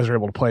those guys are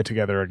able to play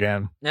together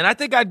again. And I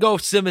think I'd go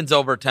Simmons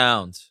over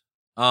Towns,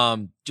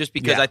 just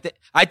because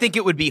I think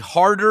it would be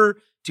harder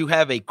to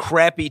have a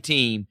crappy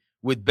team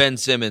with Ben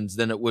Simmons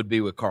than it would be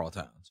with Karl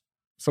Towns.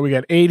 So we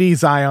got AD,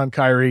 Zion,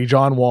 Kyrie,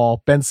 John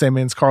Wall, Ben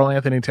Simmons, Karl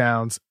Anthony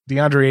Towns,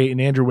 DeAndre Ayton,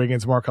 Andrew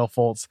Wiggins, Markelle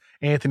Fultz,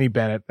 Anthony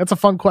Bennett. That's a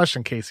fun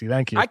question, Casey.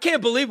 Thank you. I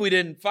can't believe we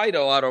didn't fight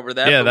a lot over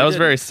that. Yeah, that was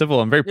very civil.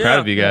 I'm very proud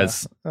of you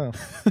guys. Yeah.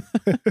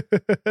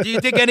 Do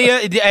you think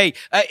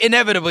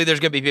inevitably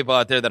there's going to be people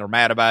out there that are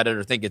mad about it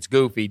or think it's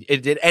goofy.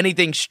 Did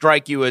anything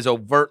strike you as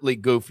overtly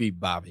goofy,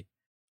 Bobby?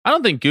 I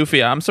don't think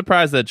goofy. I'm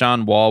surprised that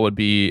John Wall would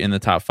be in the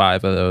top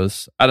 5 of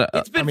those.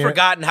 It's been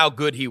forgotten how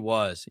good he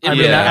was.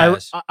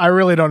 I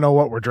really don't know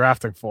what we're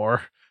drafting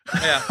for.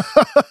 Yeah.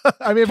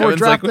 I mean, if we're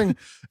drafting,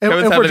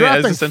 Kevin's having an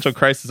existential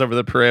crisis over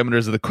the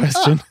parameters of the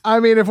question.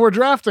 I mean, if we're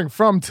drafting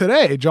from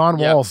today, John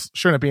Wall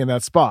shouldn't be in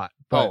that spot.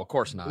 But of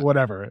course not.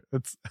 Whatever.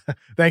 It's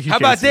thank you. How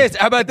about this?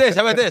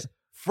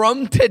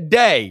 From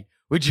today,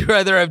 would you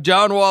rather have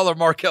John Wall or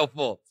Markelle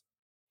Fultz?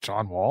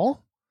 John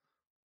Wall?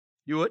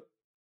 You would?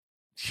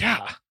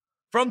 Yeah.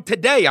 From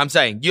today, I'm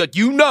saying.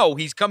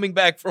 He's coming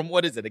back from,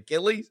 what is it,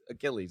 Achilles?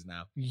 Achilles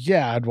now.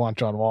 Yeah, I'd want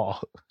John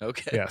Wall.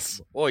 Okay. Yes.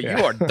 Boy, you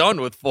are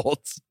done with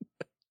Fultz.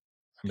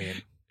 I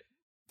mean,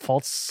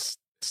 Fultz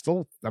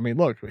still,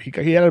 look,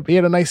 he had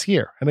a nice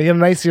year. And he had a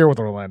nice year with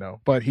Orlando,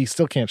 but he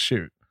still can't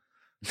shoot.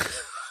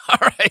 All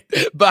right.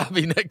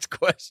 Bobby, next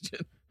question.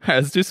 All right,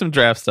 let's do some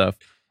draft stuff.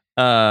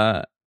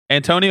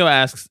 Antonio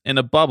asks, in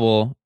a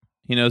bubble,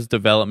 he knows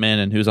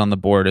development and who's on the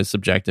board is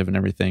subjective and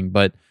everything,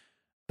 but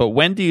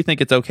when do you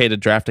think it's okay to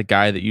draft a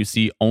guy that you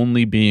see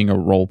only being a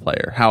role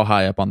player? How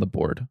high up on the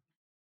board?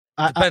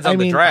 Depends on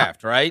the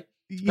draft, right?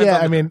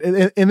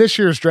 In this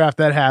year's draft,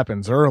 that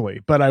happens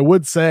early. But I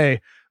would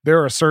say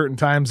there are certain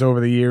times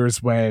over the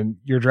years when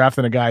you're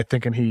drafting a guy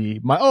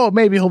thinking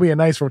maybe he'll be a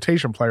nice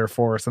rotation player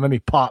for us, and then he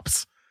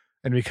pops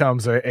and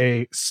becomes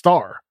a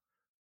star.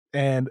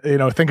 And,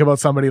 think about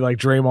somebody like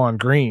Draymond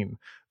Green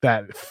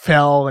that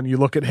fell, and you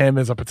look at him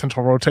as a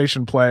potential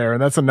rotation player,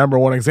 and that's a number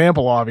one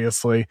example,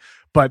 obviously.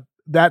 But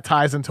that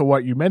ties into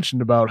what you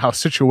mentioned about how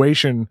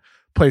situation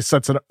plays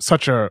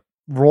such a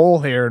role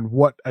here in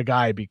what a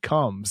guy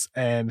becomes.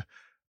 And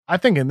I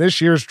think in this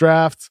year's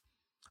draft,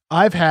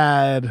 I've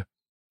had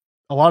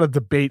a lot of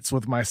debates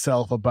with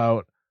myself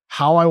about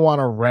how I want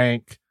to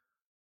rank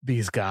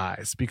these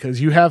guys,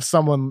 because you have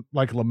someone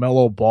like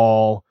LaMelo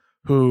Ball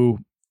who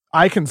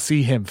I can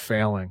see him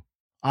failing.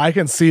 I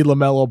can see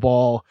LaMelo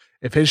Ball,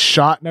 if his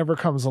shot never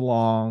comes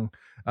along,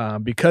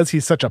 because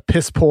he's such a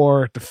piss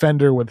poor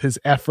defender with his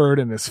effort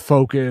and his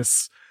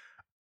focus,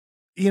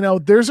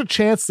 there's a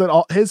chance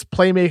that his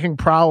playmaking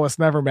prowess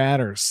never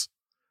matters.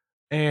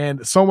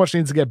 And so much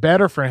needs to get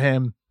better for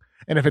him.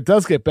 And if it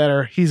does get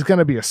better, he's going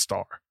to be a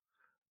star.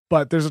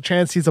 But there's a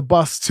chance he's a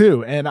bust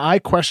too. And I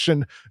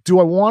question, do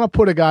I want to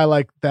put a guy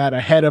like that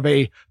ahead of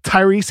a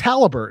Tyrese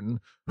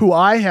Halliburton, who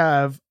I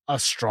have a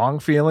strong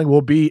feeling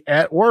will be,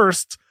 at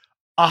worst,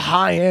 a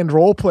high-end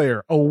role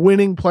player, a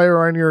winning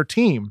player on your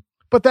team?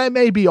 But that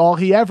may be all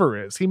he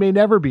ever is. He may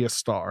never be a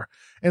star.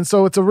 And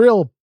so it's a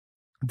real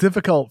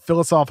difficult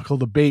philosophical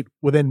debate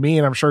within me,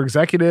 and I'm sure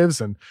executives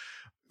and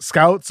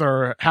scouts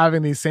are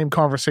having these same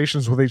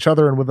conversations with each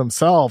other and with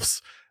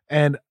themselves.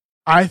 And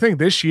I think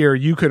this year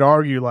you could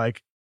argue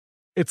like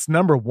it's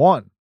number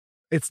one.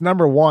 It's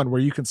number one where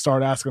you can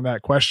start asking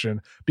that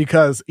question,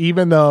 because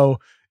even though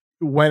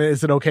when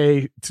is it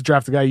okay to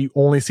draft a guy you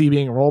only see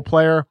being a role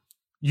player,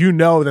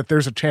 that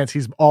there's a chance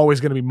he's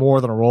always going to be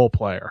more than a role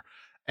player.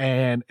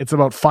 And it's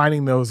about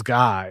finding those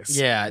guys.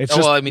 Yeah. It's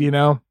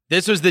just,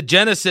 this was the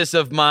genesis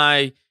of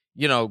my,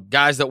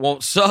 guys that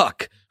won't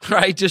suck,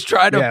 right? Just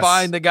try to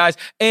find the guys.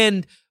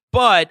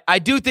 But I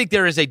do think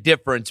there is a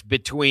difference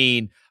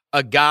between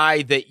a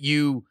guy that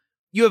you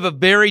have a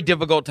very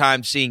difficult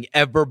time seeing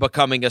ever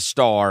becoming a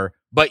star,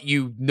 but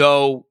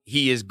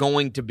he is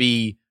going to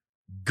be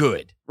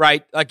good,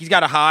 right? Like he's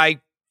got a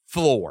high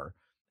floor.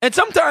 And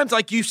sometimes,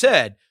 like you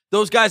said,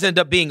 those guys end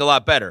up being a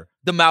lot better.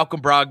 The Malcolm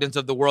Brogdons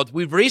of the world.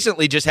 We've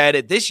recently just had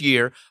it this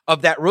year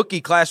of that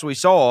rookie class we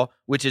saw,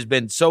 which has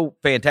been so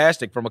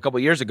fantastic from a couple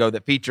years ago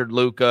that featured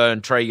Luka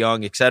and Trae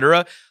Young, et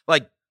cetera.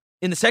 Like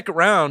in the second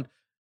round,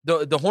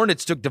 the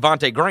Hornets took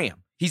Devontae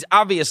Graham. He's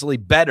obviously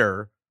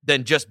better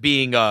than just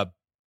being a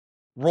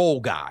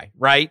role guy,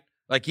 right?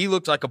 Like he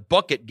looks like a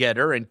bucket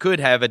getter and could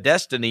have a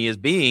destiny as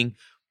being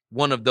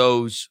one of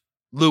those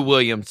Lou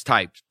Williams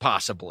types,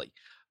 possibly.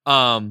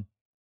 So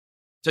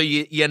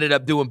you ended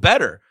up doing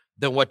better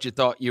than what you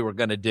thought you were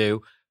going to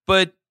do.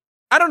 But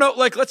I don't know,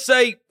 like let's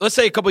say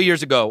a couple of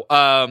years ago,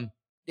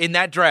 in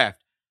that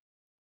draft,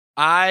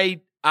 I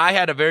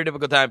had a very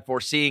difficult time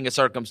foreseeing a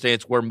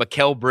circumstance where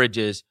Mikal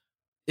Bridges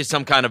is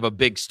some kind of a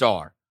big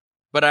star.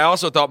 But I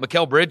also thought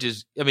Mikal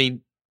Bridges,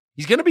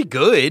 he's going to be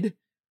good. It's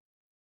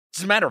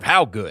just a matter of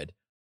how good.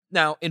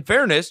 Now, in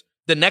fairness,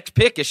 the next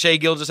pick is Shai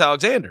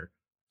Gilgeous-Alexander.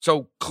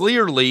 So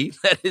clearly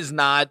that is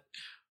not,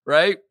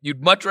 right?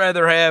 You'd much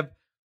rather have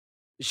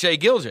Shai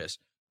Gilgeous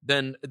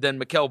than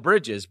Mikal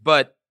Bridges.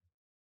 But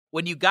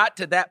when you got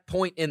to that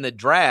point in the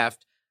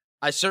draft,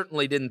 I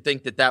certainly didn't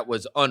think that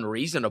was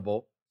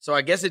unreasonable. So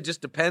I guess it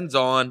just depends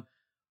on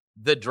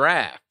the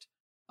draft.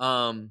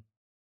 And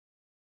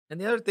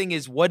the other thing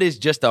is, what is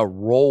just a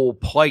role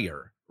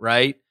player,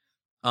 right?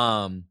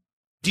 Do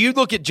you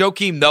look at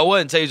Joakim Noah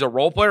and say he's a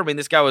role player?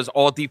 This guy was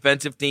all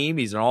defensive team.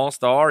 He's an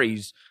all-star.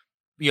 He's,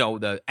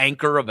 the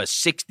anchor of a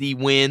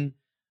 60-win,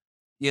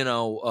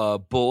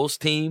 Bulls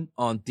team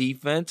on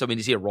defense.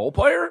 Is he a role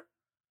player?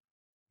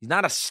 He's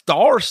not a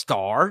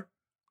star.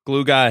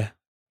 Glue guy.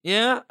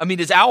 Yeah.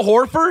 Is Al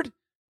Horford?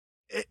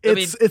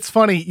 It's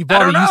funny,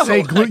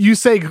 Bobby. You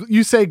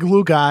say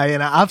glue guy,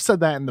 and I've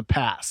said that in the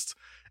past.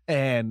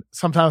 And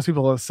sometimes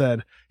people have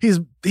said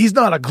he's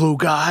not a glue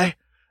guy.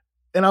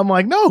 And I'm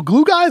like, no,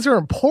 glue guys are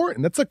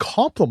important. That's a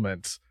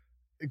compliment.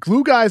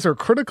 Glue guys are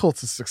critical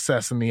to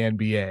success in the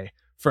NBA.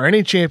 For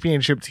any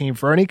championship team,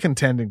 for any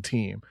contending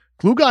team,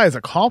 glue guy is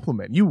a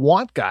compliment. You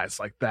want guys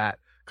like that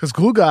because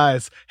glue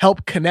guys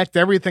help connect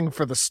everything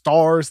for the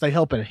stars. They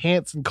help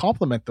enhance and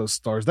complement those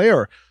stars. They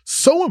are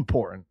so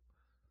important.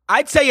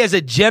 I'd say as a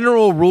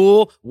general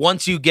rule,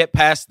 once you get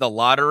past the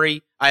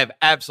lottery, I have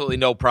absolutely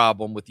no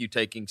problem with you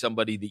taking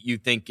somebody that you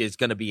think is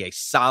going to be a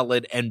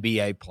solid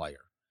NBA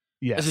player.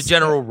 Yes. As a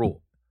general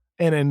rule.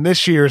 And in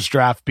this year's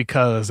draft,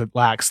 because it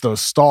lacks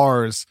those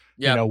stars,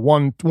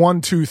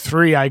 1, 2,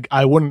 3,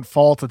 I wouldn't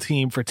fault a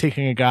team for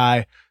taking a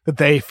guy that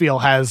they feel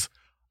has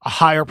a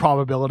higher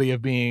probability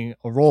of being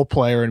a role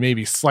player and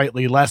maybe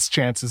slightly less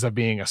chances of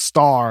being a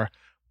star,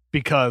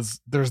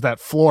 because there's that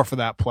floor for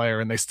that player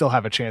and they still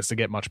have a chance to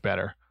get much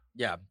better.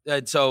 Yeah.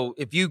 And so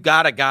if you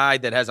got a guy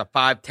that has a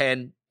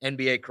 5-10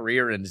 NBA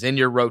career and is in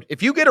your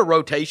if you get a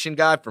rotation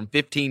guy from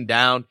 15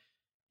 down,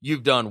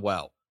 you've done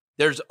well.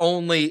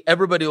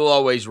 Everybody will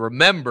always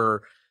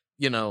remember,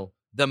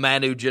 the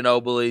Manu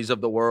Ginobilis of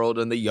the world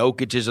and the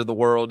Jokic's of the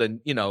world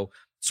and,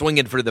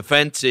 swinging for the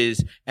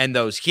fences and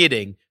those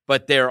hitting.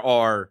 But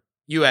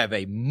you have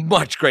a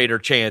much greater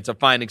chance of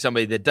finding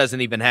somebody that doesn't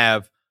even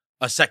have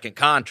a second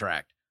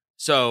contract.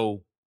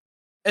 So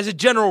as a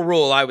general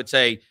rule, I would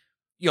say,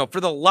 for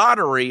the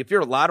lottery, if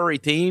you're a lottery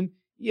team,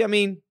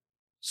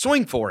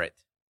 swing for it,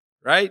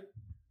 right?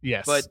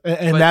 Yes. But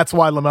that's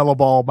why LaMelo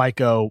Ball might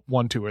go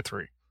 1, 2, or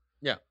 3.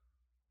 Yeah.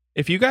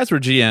 If you guys were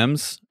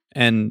GMs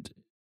and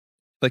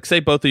like say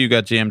both of you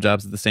got GM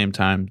jobs at the same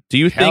time, do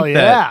you Hell think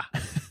yeah.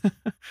 that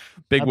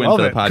big win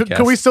for the podcast?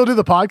 Can we still do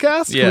the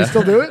podcast? Yeah. Can we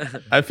still do it?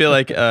 I feel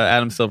like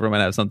Adam Silver might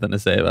have something to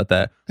say about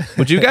that.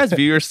 Would you guys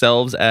view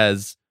yourselves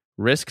as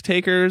risk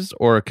takers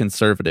or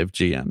conservative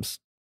GMs?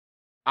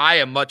 I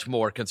am much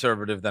more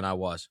conservative than I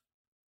was.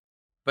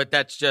 But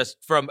that's just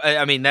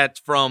that's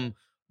from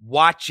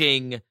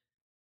watching,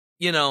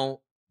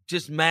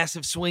 just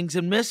massive swings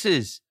and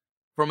misses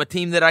from a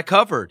team that I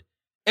covered.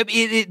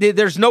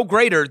 There's no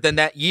greater than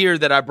that year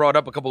that I brought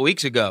up a couple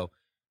weeks ago.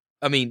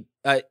 I mean,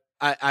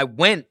 I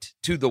went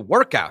to the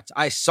workouts.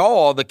 I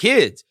saw the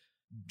kids.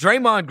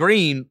 Draymond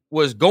Green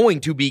was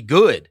going to be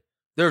good.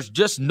 There's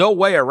just no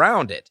way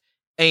around it.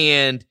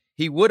 And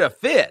he would have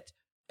fit.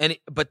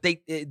 But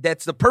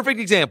that's the perfect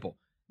example.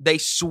 They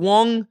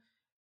swung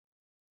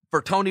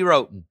for Tony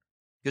Roten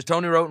because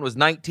Tony Roten was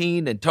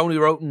 19 and Tony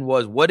Roten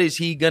was, what is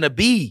he going to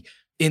be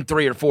in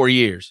 3 or 4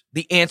 years?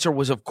 The answer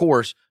was, of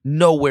course,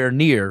 nowhere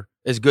near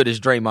as good as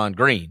Draymond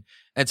Green.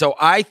 And so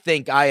I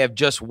think I have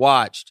just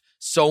watched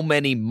so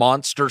many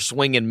monster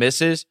swing and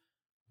misses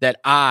that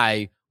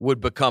I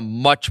have become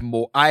much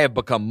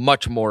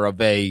more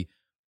of a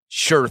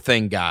sure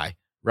thing guy,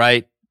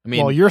 right? I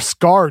mean, well, you're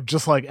scarred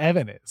just like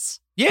Evan is.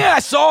 Yeah, I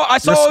saw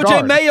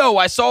OJ Mayo.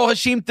 I saw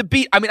Hasheem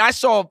Thabeet. I mean, I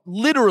saw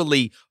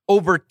literally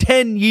over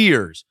 10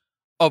 years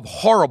of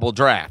horrible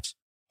drafts.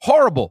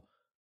 Horrible.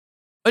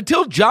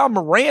 Until John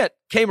Morant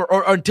came,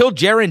 or until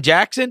Jaren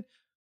Jackson,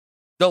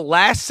 the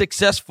last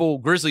successful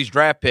Grizzlies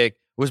draft pick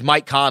was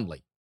Mike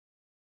Conley.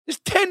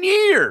 It's 10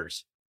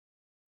 years.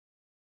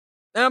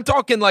 And I'm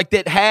talking like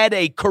that had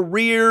a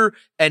career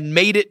and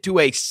made it to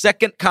a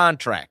second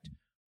contract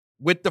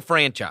with the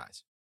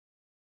franchise.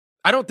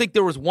 I don't think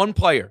there was one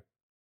player,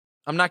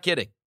 I'm not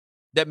kidding,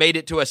 that made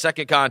it to a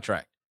second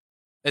contract.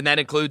 And that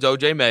includes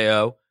OJ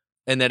Mayo,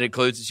 and that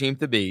includes Hasheem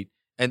Thabeet.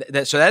 And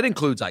so that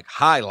includes like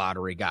high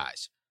lottery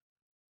guys.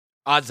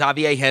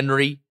 Xavier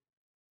Henry.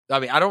 I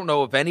mean, I don't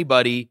know if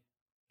anybody,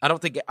 I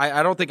don't think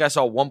I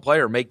saw one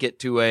player make it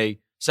to a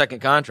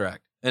second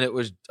contract. And it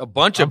was a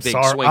bunch of big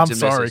swings and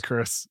misses. I'm sorry,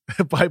 Chris.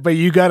 but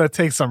you got to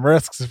take some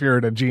risks if you're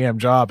in a GM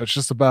job. It's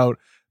just about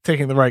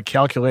taking the right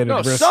calculated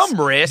risks. Some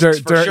risks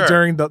for sure.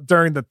 During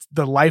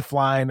the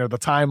lifeline or the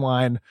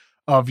timeline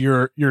of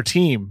your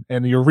team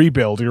and your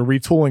rebuild, your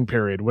retooling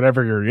period,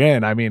 whatever you're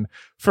in. I mean,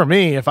 for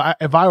me, if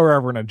I were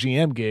ever in a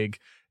GM gig,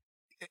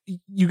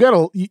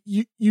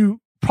 you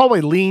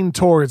probably lean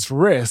towards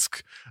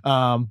risk,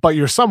 but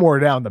you're somewhere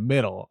down the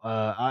middle.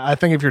 I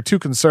think if you're too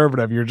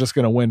conservative, you're just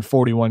going to win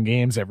 41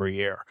 games every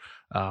year.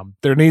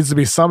 There needs to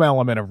be some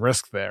element of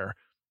risk there.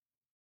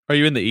 Are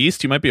you in the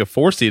East? You might be a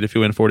 4 seed if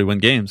you win 41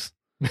 games.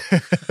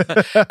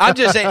 I'm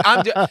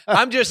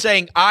just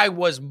saying I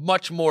was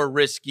much more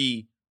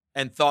risky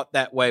and thought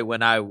that way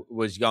when I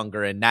was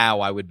younger, and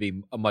now I would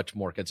be a much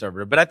more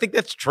conservative. But I think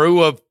that's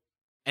true of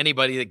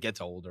anybody that gets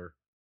older.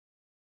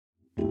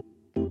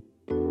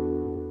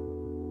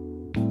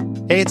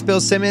 Hey, it's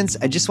Bill Simmons.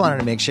 I just wanted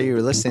to make sure you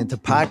were listening to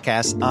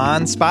podcasts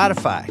on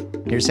Spotify.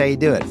 Here's how you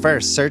do it.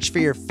 First, search for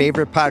your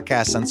favorite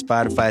podcasts on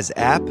Spotify's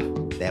app.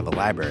 They have a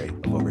library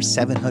of over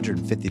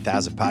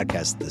 750,000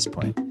 podcasts at this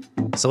point.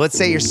 So let's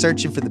say you're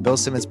searching for the Bill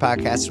Simmons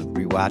podcast with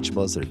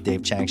Rewatchables or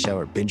Dave Chang Show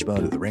or Binge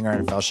Mode or the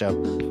Ringer NFL Show.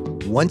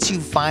 Once you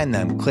find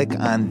them, click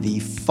on the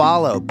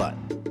follow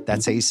button.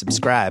 That's how you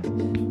subscribe.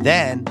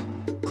 Then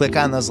click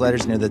on those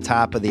letters near the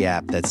top of the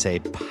app that say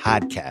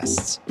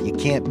podcasts. You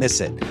can't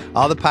miss it.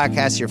 All the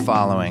podcasts you're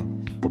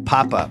following will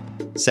pop up,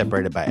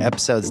 separated by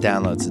episodes,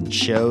 downloads, and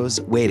shows.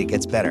 Wait, it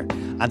gets better.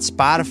 On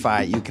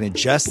Spotify, you can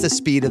adjust the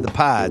speed of the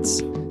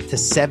pods to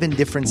 7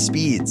 different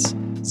speeds.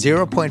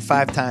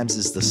 0.5 times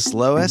is the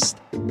slowest.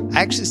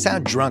 I actually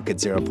sound drunk at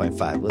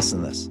 0.5.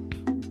 Listen to this.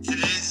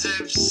 Today's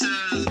episode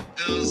of the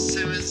Bill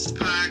Simmons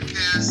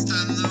podcast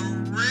on the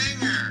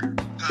Ringer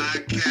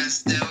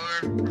Podcast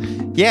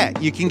Network. Yeah,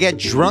 you can get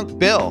drunk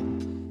Bill.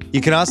 You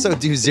can also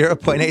do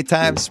 0.8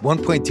 times,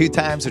 1.2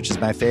 times, which is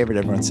my favorite.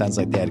 Everyone sounds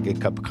like they had a good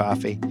cup of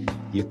coffee.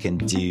 You can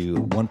do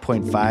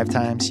 1.5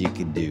 times. You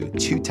can do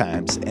 2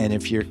 times. And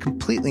if you're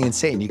completely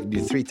insane, you can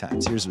do 3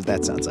 times. Here's what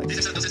that sounds like.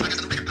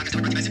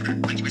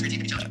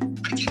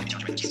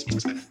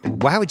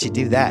 Why would you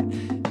do that?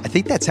 I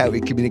think that's how we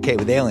communicate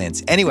with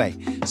aliens. Anyway,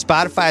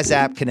 Spotify's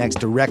app connects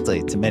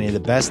directly to many of the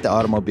best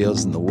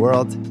automobiles in the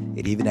world.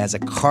 It even has a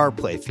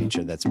CarPlay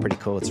feature that's pretty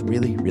cool. It's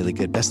really, really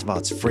good. Best of all,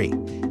 it's free.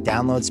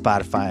 Download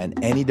Spotify on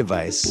any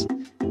device,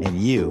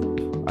 and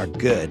you are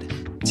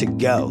good to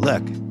go.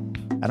 Look,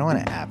 I don't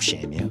want to app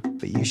shame you,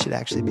 but you should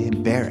actually be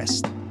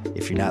embarrassed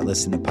if you're not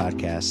listening to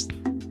podcasts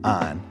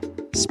on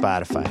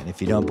Spotify. And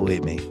if you don't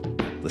believe me,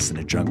 listen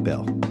to Drunk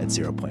Bill at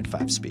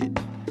 0.5 speed.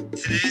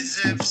 Today's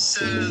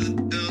episode of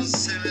the Bill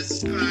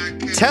Simmons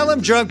podcast. Tell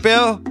him, Drunk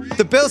Bill,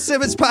 the Bill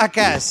Simmons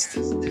podcast.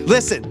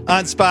 Listen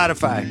on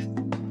Spotify.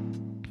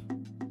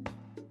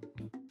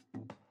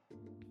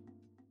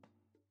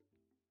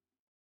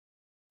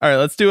 All right,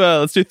 let's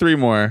do 3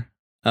 more.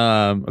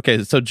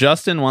 Okay, so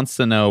Justin wants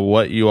to know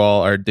what you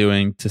all are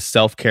doing to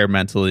self-care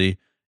mentally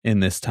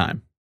in this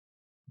time.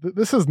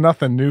 this is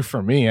nothing new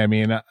for me. I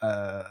mean,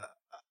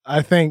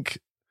 I think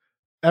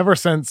ever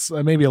since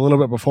maybe a little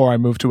bit before I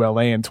moved to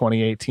LA in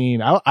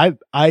 2018,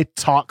 I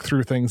talk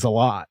through things a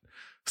lot,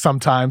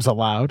 sometimes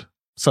aloud,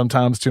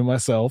 sometimes to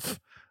myself.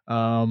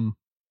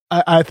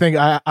 I think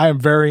I am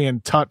very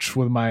in touch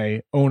with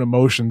my own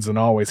emotions and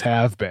always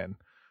have been.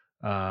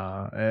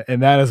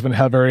 And that has been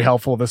very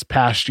helpful this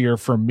past year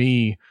for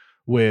me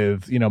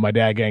with, my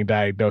dad getting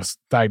diagnosed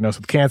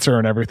with cancer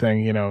and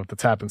everything,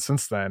 that's happened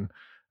since then.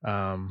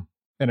 And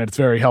it's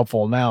very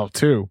helpful now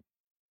too.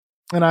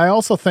 And I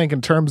also think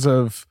in terms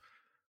of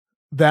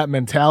that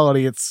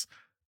mentality,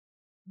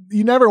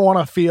 you never want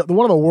to feel,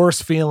 one of the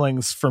worst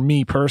feelings for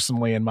me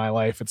personally in my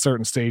life at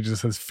certain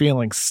stages is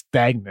feeling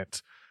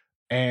stagnant.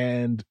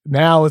 And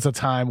now is a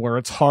time where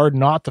it's hard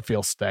not to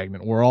feel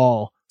stagnant. We're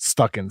all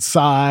stuck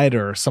inside,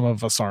 or some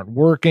of us aren't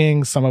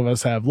working. Some of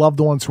us have loved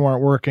ones who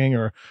aren't working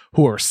or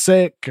who are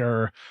sick,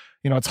 or,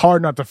 it's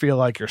hard not to feel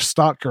like you're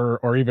stuck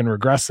or even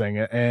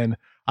regressing. And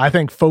I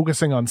think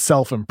focusing on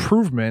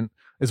self-improvement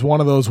is one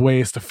of those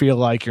ways to feel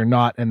like you're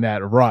not in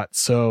that rut.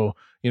 So,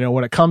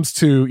 when it comes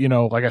to,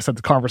 like I said,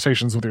 the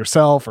conversations with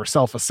yourself or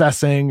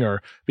self-assessing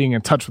or being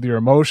in touch with your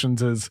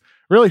emotions is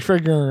really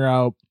figuring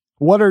out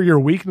what are your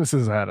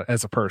weaknesses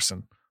as a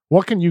person?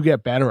 What can you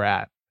get better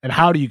at? And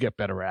how do you get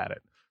better at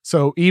it?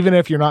 So even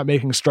if you're not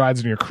making strides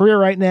in your career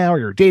right now, or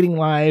your dating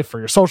life, or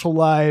your social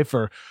life,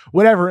 or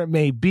whatever it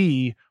may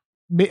be,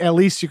 at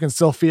least you can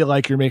still feel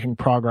like you're making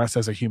progress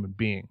as a human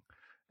being.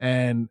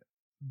 And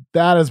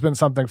that has been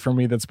something for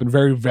me that's been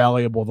very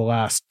valuable the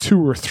last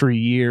 2 or 3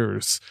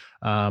 years,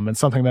 and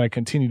something that I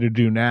continue to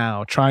do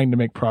now, trying to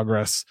make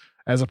progress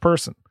as a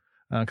person,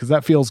 because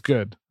that feels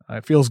good.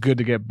 It feels good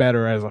to get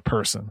better as a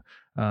person.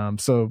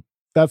 So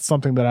that's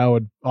something that I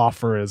would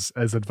offer as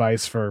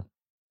advice for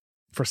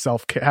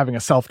having a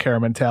self-care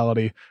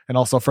mentality, and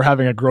also for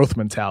having a growth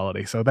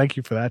mentality. So thank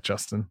you for that,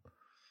 Justin.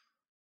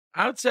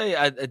 I would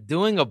say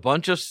doing a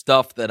bunch of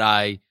stuff that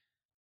I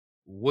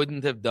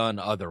wouldn't have done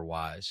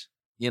otherwise.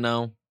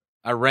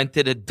 I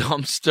rented a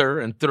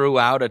dumpster and threw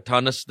out a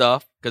ton of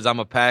stuff because I'm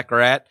a pack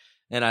rat,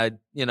 and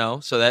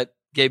so that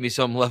gave me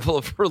some level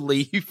of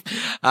relief.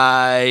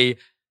 I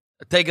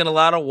taken a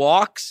lot of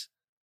walks,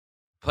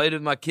 played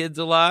with my kids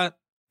a lot,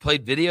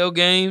 played video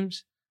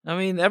games. I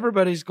mean,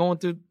 everybody's going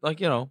through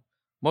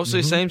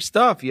mostly the same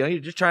stuff. You're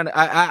just trying to.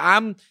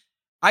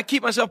 I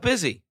keep myself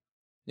busy.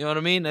 You know what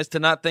I mean? As to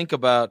not think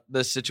about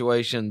this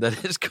situation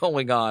that is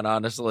going on,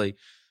 honestly.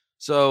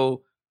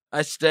 So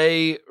I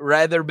stay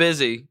rather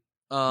busy,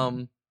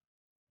 and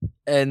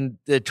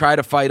to try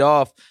to fight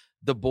off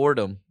the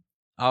boredom.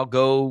 I'll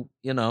go.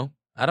 I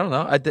don't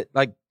know.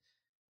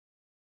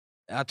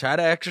 I'll try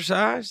to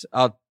exercise.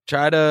 I'll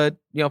try to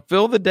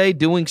fill the day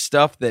doing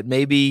stuff that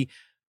maybe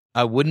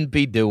I wouldn't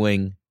be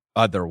doing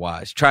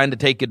otherwise, trying to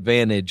take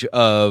advantage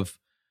of,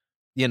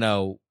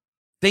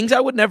 things I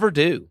would never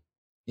do,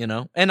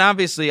 and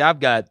obviously I've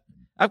got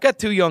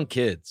 2 young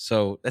kids,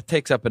 so that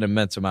takes up an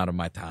immense amount of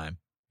my time.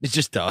 It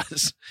just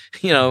does,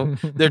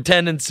 they're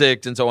 10 and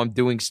 6. And so I'm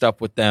doing stuff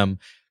with them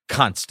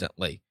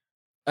constantly.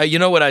 You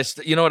know what I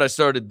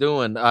started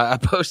doing? I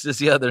posted this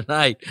the other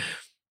night.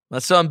 My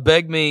son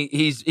begged me.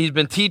 He's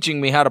been teaching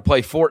me how to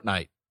play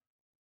Fortnite.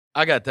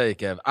 I got to tell you,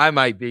 Kev, I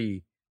might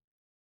be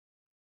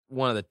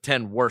one of the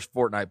 10 worst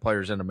Fortnite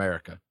players in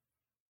America.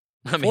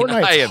 I mean,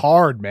 Fortnite's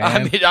hard, man.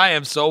 I mean, I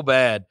am so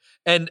bad.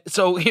 And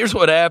so here's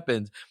what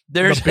happens.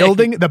 There's the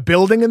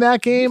building in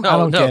that game. I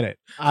don't get it.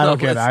 I don't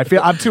get it. I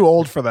feel I'm too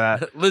old for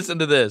that. Listen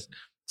to this.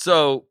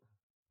 So,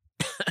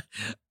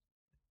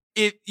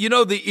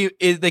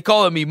 they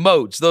call them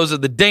emotes. Those are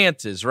the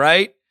dances,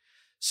 right?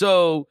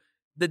 So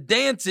the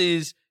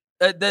dances,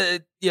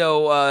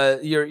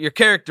 your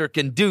character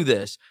can do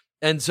this,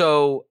 and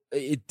so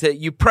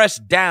you press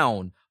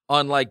down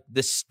on like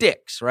the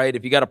sticks, right?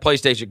 If you got a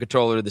PlayStation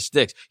controller, the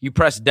sticks, you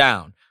press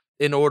down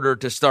in order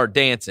to start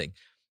dancing.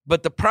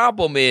 But the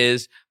problem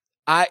is,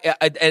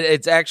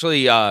 it's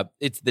actually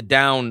it's the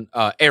down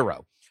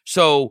arrow.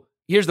 So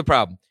here's the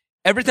problem: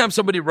 every time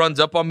somebody runs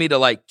up on me to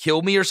like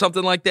kill me or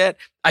something like that,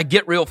 I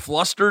get real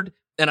flustered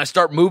and I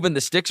start moving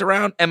the sticks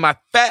around, and my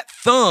fat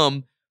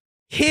thumb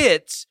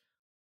hits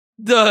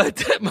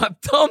my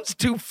thumb's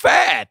too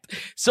fat,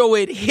 so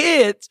it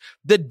hits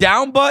the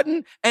down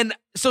button, and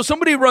so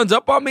somebody runs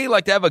up on me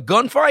like to have a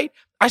gunfight,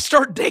 I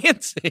start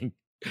dancing,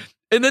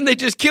 and then they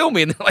just kill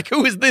me, and they're like,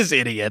 "Who is this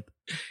idiot?"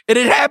 And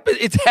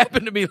it's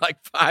happened to me like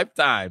 5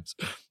 times,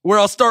 where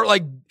I'll start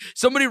like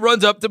somebody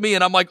runs up to me,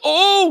 and I'm like,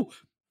 "Oh,"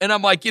 and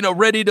I'm like,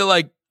 ready to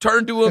like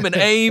turn to him and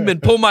aim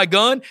and pull my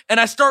gun, and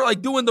I start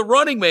like doing the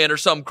Running Man or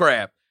some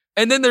crap,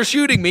 and then they're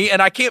shooting me,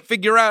 and I can't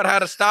figure out how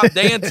to stop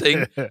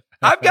dancing.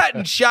 I've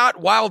gotten shot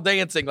while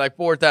dancing like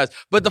 4 times.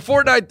 But the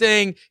Fortnite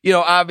thing,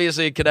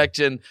 obviously a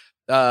connection,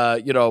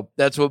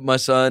 that's what my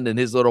son and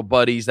his little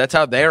buddies, that's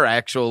how they're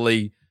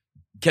actually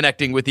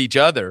connecting with each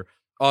other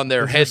on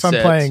their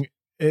headsets.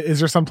 Is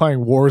there some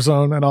playing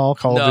Warzone at all?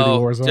 Call of Duty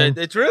Warzone?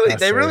 It's really,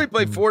 they really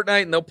play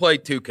Fortnite and they'll play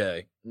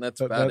 2K. And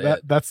that's about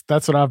it.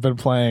 That's what I've been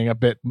playing a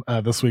bit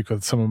this week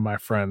with some of my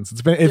friends.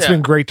 It's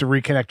been great to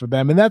reconnect with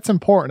them, and that's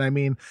important. I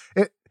mean,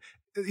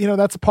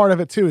 that's a part of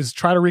it too. Is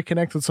try to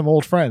reconnect with some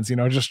old friends.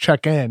 Just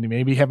check in.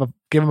 Maybe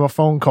give them a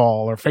phone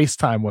call or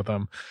FaceTime with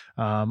them.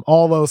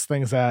 All those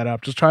things add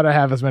up. Just try to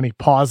have as many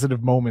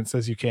positive moments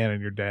as you can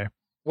in your day.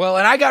 Well,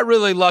 and I got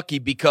really lucky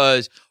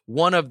because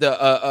one of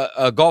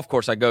the golf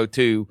course I go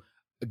to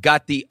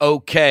got the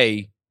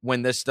okay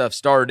when this stuff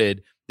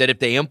started that if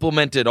they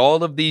implemented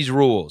all of these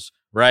rules,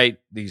 right,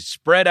 these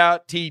spread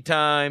out tee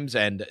times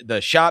and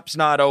the shop's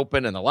not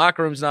open and the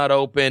locker room's not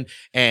open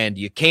and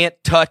you can't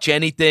touch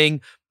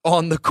anything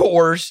on the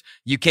course,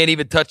 you can't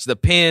even touch the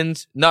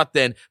pins,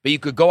 nothing, but you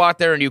could go out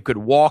there and you could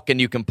walk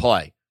and you can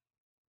play.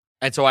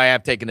 And so I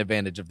have taken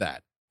advantage of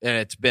that, and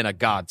it's been a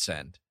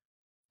godsend.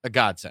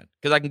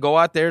 Because I can go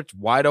out there, it's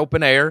wide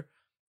open air,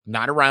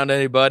 not around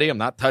anybody, I'm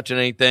not touching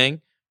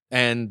anything,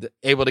 and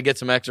able to get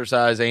some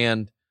exercise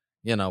and,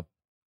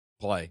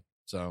 play.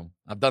 So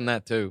I've done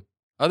that too.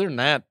 Other than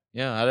that,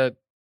 I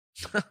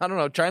don't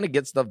know, trying to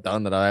get stuff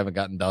done that I haven't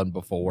gotten done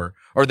before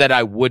or that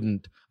I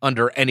wouldn't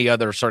under any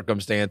other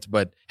circumstance,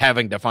 but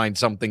having to find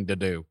something to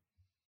do.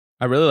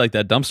 I really like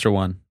that dumpster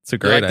one. It's a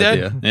great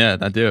idea. Yeah,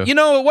 I do. It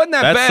wasn't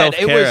that That's bad.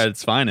 Self-care at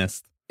its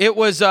finest. It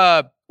was,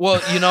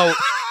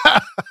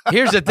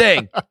 here's the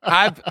thing.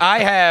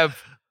 I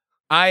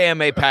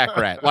am a pack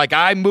rat. Like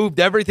I moved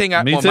everything.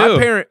 Me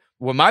too.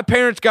 When my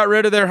parents got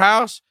rid of their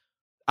house,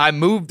 I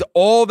moved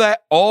all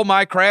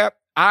my crap.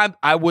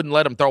 I wouldn't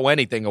let them throw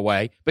anything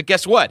away. But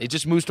guess what? It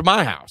just moves to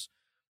my house.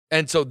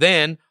 And so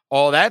then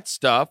all that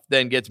stuff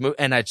then gets moved,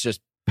 and it's just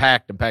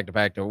packed and packed and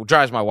packed. It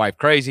drives my wife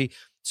crazy.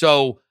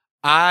 So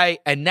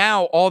and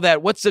now all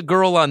that, what's the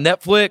girl on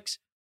Netflix?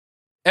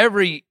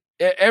 Everybody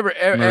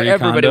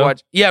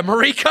watch. Yeah,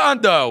 Marie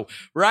Kondo,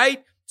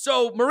 right?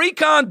 So Marie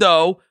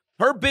Kondo,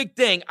 her big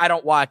thing, I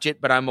don't watch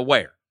it, but I'm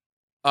aware.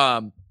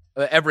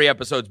 Every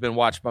episode's been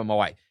watched by my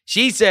wife.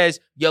 She says,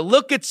 you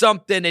look at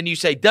something and you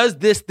say, does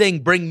this thing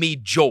bring me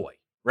joy,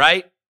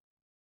 right?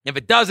 If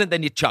it doesn't,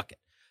 then you chuck it.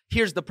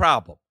 Here's the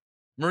problem.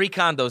 Marie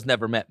Kondo's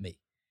never met me.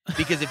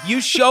 Because if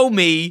you show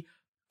me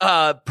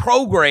a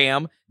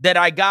program that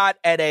I got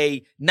at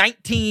a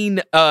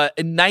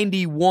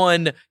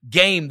 1991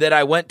 game that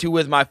I went to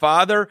with my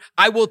father,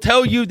 I will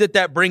tell you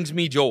that brings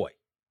me joy,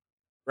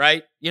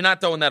 right? You're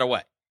not throwing that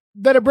away.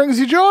 That it brings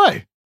you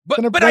joy.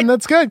 But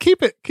that's good.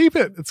 Keep it.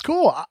 It's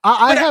cool.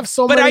 I have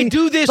so many. But I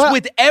do this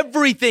with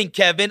everything,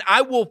 Kevin.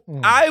 I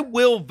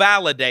will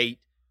validate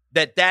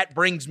that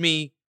brings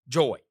me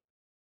joy.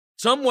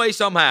 Some way,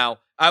 somehow,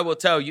 I will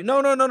tell you, no.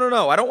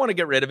 I don't want to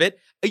get rid of it.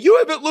 You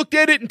haven't looked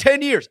at it in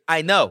 10 years.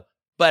 I know,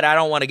 but I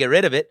don't want to get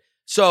rid of it.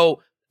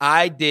 So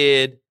I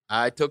did.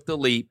 I took the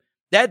leap.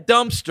 That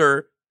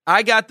dumpster,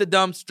 I got the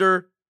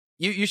dumpster.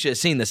 You should have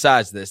seen the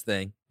size of this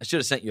thing. I should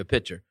have sent you a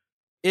picture.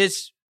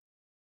 It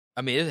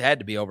had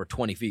to be over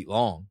 20 feet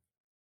long.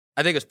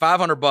 I think it was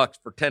 $500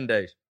 for 10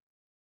 days.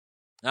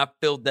 I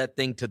filled that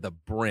thing to the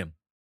brim.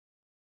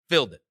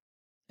 Filled it.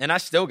 And I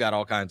still got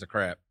all kinds of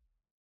crap.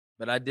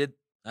 But I did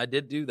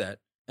do that.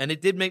 And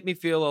it did make me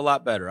feel a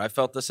lot better. I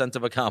felt a sense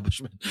of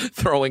accomplishment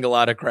throwing a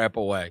lot of crap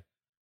away.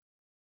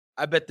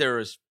 I bet there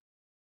was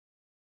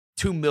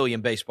 2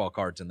 million baseball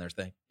cards in that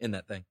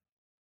thing.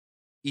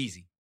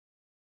 Easy.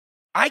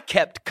 I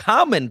kept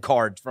common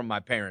cards from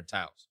my parents'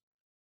 house.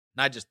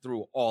 And I just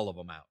threw all of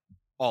them out.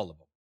 All of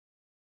them.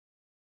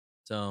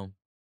 So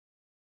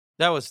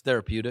that was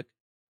therapeutic.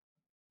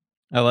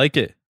 I like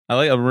it. I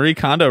like a Marie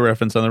Kondo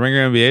reference on the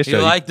Ringer NBA show.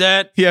 You like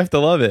that? You have to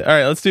love it. All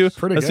right, let's do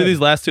these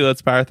last two.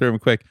 Let's power through them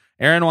quick.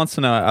 Aaron wants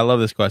to know, I love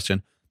this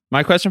question.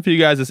 My question for you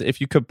guys is,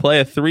 if you could play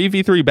a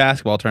 3v3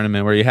 basketball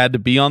tournament where you had to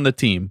be on the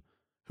team,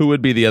 who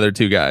would be the other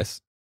two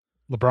guys?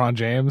 LeBron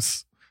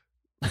James.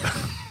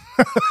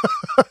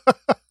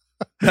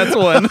 That's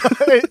one.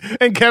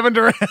 And Kevin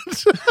Durant.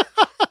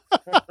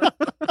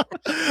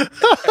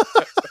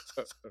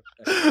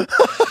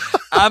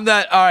 I'm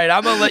not. All right,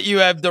 I'm gonna let you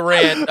have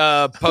Durant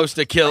post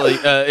Achilles.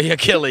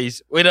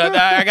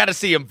 I got to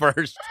see him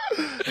first,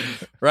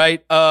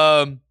 right?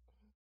 A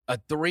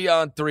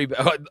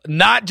 3-on-3,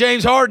 not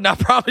James Harden. I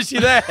promise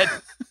you that.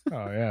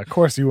 Oh yeah, of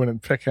course you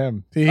wouldn't pick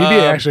him. He'd be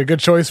actually a good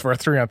choice for a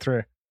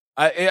 3-on-3.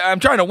 I'm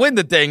trying to win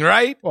the thing,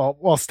 right?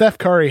 Well, Steph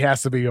Curry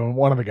has to be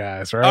one of the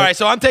guys, right? All right,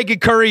 so I'm taking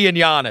Curry and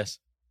Giannis.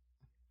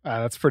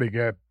 That's pretty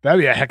good. That'd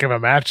be a heck of a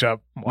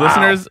matchup.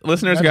 Wow.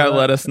 Listeners got to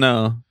let us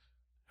know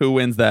who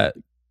wins that.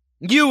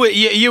 You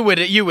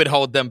would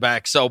hold them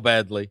back so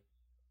badly.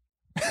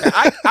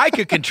 I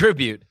could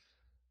contribute.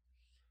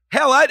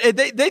 Hell,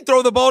 they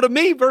throw the ball to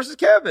me versus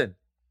Kevin.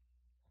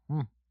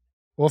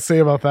 We'll see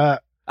about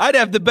that. I'd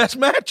have the best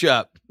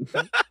matchup.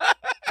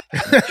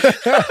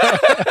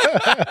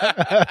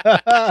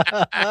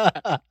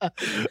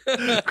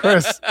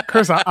 Chris,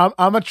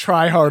 I'm a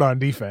try hard on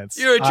defense.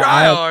 You're a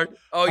try hard.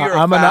 Oh,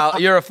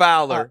 you're a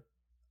fouler.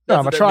 No,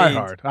 I'm a try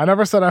hard. I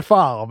never said I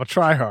foul. I'm a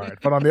try hard.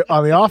 But on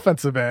the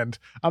offensive end,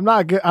 I'm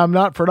not good. I'm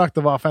not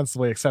productive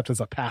offensively except as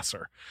a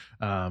passer.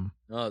 And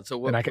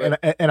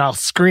I'll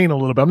screen a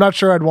little bit. I'm not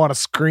sure I'd want to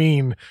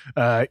screen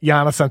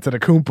Giannis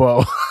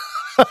Antetokounmpo.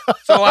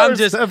 So I'm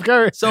just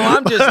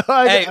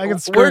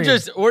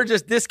we're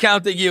just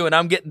discounting you, and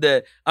I'm getting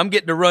to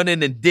run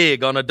in and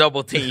dig on a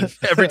double team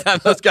every time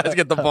those guys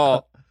get the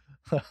ball.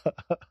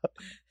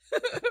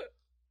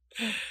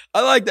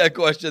 I like that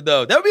question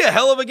though. That would be a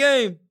hell of a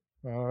game.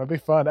 Oh, that'd be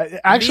fun. That's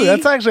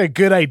actually a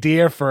good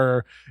idea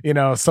for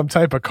some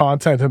type of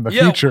content in the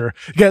future.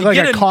 Get like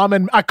a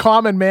common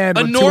man,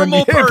 a with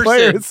normal two NBA person.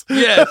 players.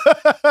 Yes.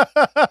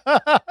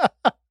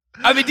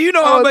 I mean, do you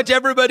know how much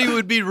everybody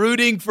would be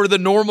rooting for the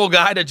normal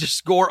guy to just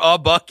score a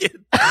bucket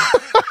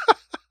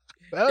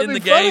in the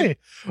game?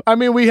 I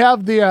mean, we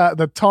have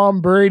the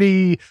Tom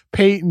Brady,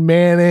 Peyton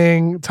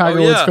Manning,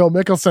 Tiger Woods, Phil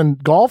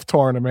Mickelson golf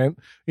tournament,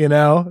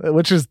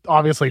 which is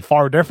obviously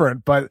far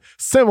different, but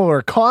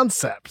similar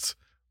concept.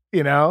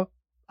 I'd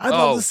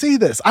love to see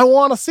this. I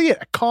want to see it.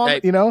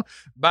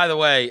 By the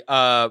way,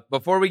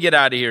 before we get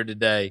out of here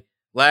today,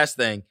 last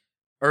thing.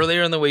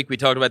 Earlier in the week, we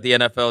talked about the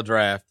NFL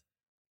draft.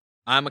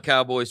 I'm a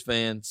Cowboys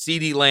fan.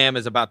 CeeDee Lamb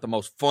is about the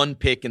most fun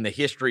pick in the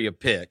history of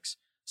picks.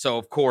 So,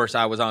 of course,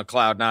 I was on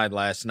cloud nine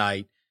last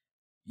night.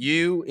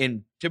 You,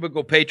 in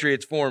typical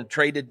Patriots form,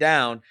 traded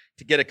down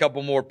to get a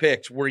couple more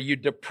picks. Were you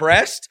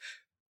depressed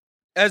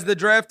as the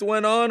draft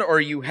went on, or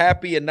are you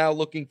happy and now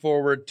looking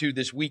forward to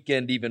this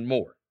weekend even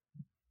more?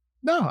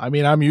 No, I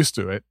mean, I'm used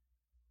to it.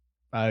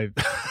 I'm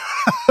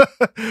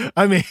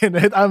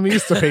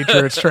used to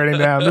Patriots trading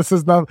down. This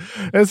is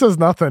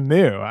nothing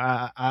new.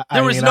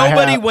 There was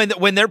nobody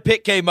when their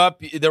pick came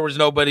up. There was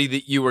nobody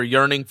that you were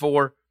yearning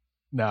for.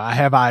 No, I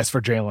have eyes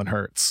for Jalen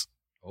Hurts.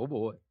 Oh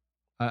boy,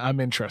 I'm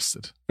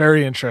interested.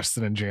 Very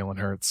interested in Jalen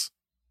Hurts.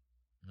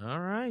 All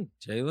right,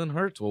 Jalen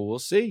Hurts. Well, we'll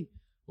see.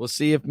 We'll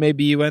see if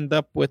maybe you end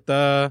up with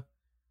Jalen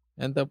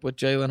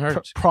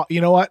Hurts.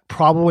 You know what?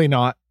 Probably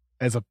not.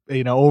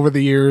 Over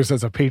the years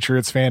as a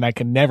Patriots fan, I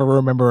can never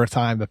remember a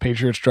time the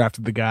Patriots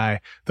drafted the guy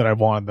that I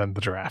wanted them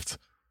to draft.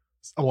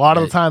 A lot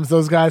of the times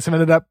those guys have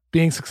ended up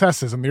being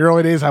successes. In the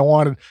early days, I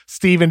wanted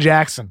Steven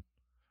Jackson.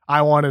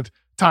 I wanted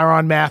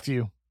Tyrann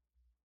Mathieu.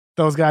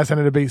 Those guys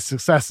ended up being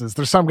successes.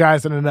 There's some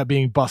guys that ended up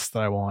being busts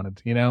that I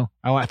wanted,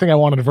 I think I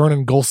wanted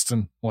Vernon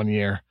Golston one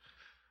year.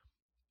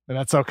 And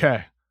that's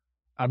okay.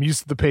 I'm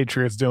used to the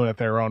Patriots doing it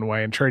their own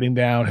way, and trading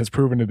down has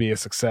proven to be a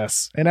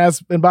success. And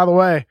by the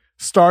way,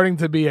 starting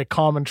to be a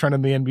common trend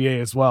in the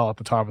NBA as well at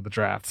the top of the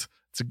draft.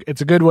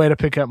 It's a good way to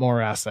pick up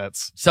more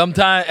assets.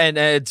 Sometimes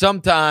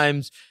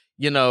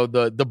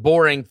the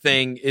boring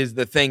thing is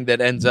the thing that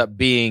ends up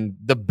being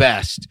the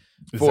best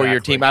for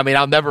your team. I mean,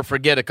 I'll never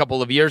forget a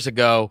couple of years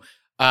ago.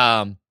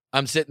 I'm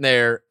sitting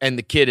there, and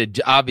the kid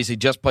had obviously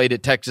just played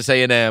at Texas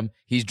A&M.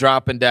 He's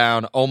dropping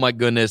down. Oh, my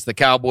goodness. The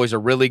Cowboys are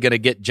really going to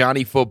get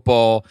Johnny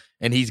Football,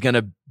 and he's going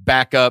to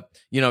back up,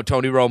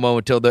 Tony Romo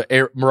until the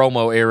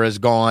Romo era is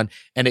gone.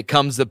 And it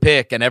comes the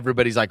pick, and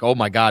everybody's like, oh,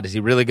 my God, is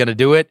he really going to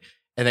do it?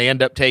 And they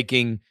end up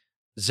taking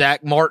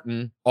Zach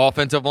Martin,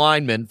 offensive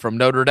lineman from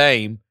Notre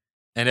Dame,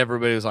 and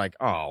everybody was like,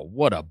 oh,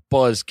 what a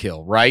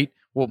buzzkill, right?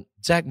 Well,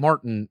 Zach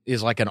Martin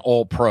is like an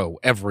all-pro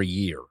every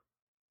year.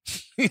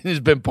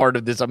 He's been part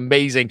of this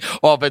amazing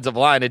offensive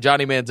line, and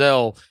Johnny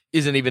Manziel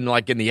isn't even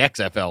like in the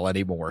XFL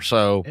anymore.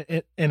 So,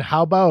 and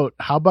how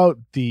about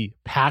the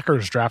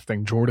Packers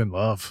drafting Jordan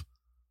Love?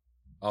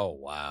 Oh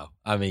wow!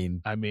 I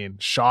mean,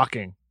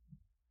 shocking.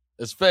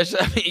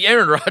 Especially,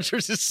 Aaron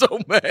Rodgers is so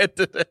mad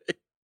today.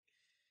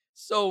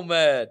 So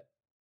mad.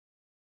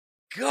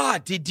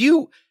 God,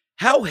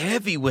 how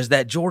heavy was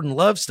that Jordan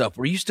Love stuff?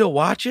 Were you still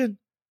watching?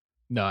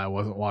 No, I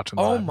wasn't watching.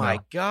 Oh my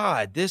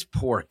God, this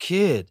poor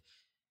kid.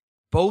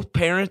 Both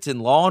parents in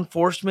law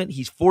enforcement.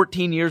 He's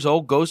 14 years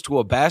old, goes to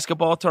a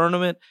basketball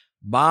tournament.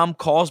 Mom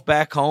calls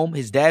back home.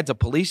 His dad's a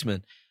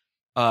policeman.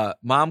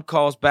 Mom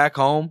calls back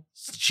home.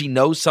 She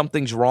knows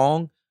something's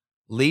wrong,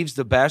 leaves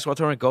the basketball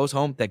tournament, goes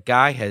home. That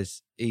guy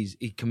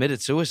he committed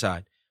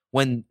suicide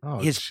when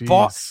his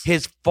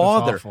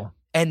father,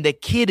 and the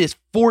kid is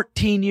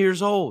 14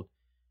 years old.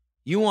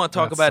 You want to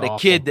talk about a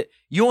kid that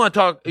you want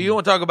to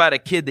talk about a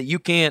kid that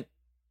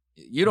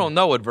you don't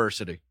know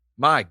adversity.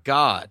 My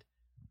God.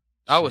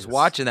 I was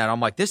watching that. I'm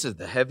like, this is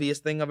the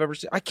heaviest thing I've ever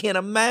seen. I can't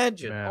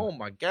imagine. Man. Oh,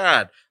 my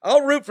God.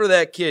 I'll root for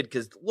that kid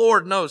because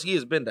Lord knows he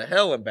has been to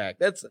hell and back.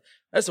 That's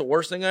the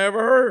worst thing I ever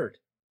heard.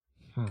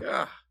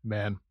 God.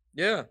 Man.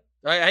 Yeah.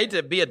 I hate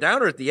to be a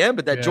downer at the end,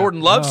 but that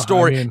Jordan Love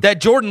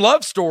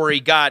story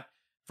got,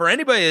 for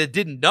anybody that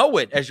didn't know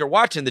it, as you're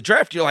watching the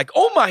draft, you're like,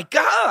 oh, my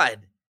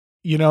God.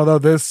 Though,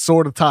 this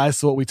sort of ties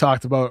to what we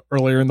talked about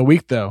earlier in the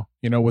week, though,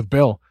 with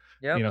Bill.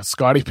 Yep.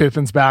 Scottie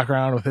Pippen's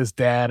background with his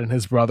dad and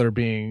his brother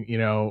being,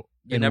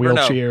 in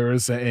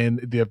wheelchairs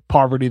and the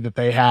poverty that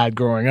they had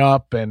growing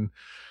up. And,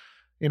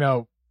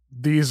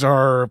 these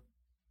are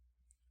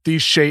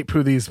these shape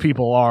who these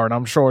people are, and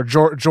I'm sure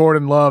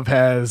Jordan Love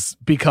has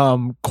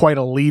become quite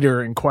a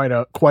leader and quite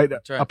a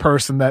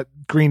person that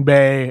Green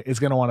Bay is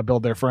going to want to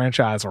build their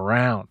franchise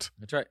around.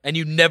 That's right. And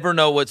you never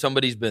know what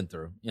somebody's been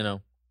through,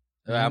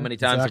 How many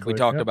times have we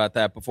talked about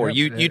that before?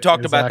 You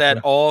talked about that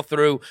all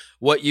through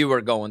what you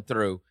were going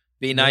through.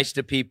 Be nice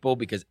to people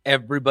because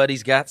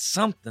everybody's got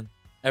something.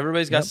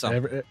 Everybody's got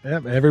something.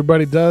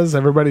 Everybody does.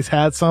 Everybody's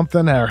had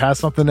something or has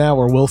something now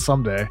or will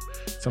someday.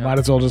 So might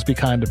as well just be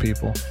kind to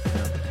people.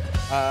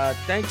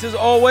 Thanks as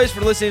always for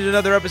listening to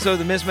another episode of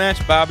The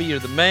Mismatch. Bobby, you're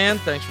the man.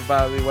 Thanks for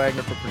Bobby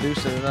Wagner for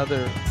producing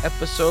another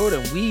episode.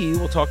 And we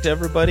will talk to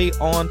everybody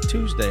on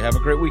Tuesday. Have a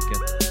great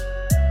weekend.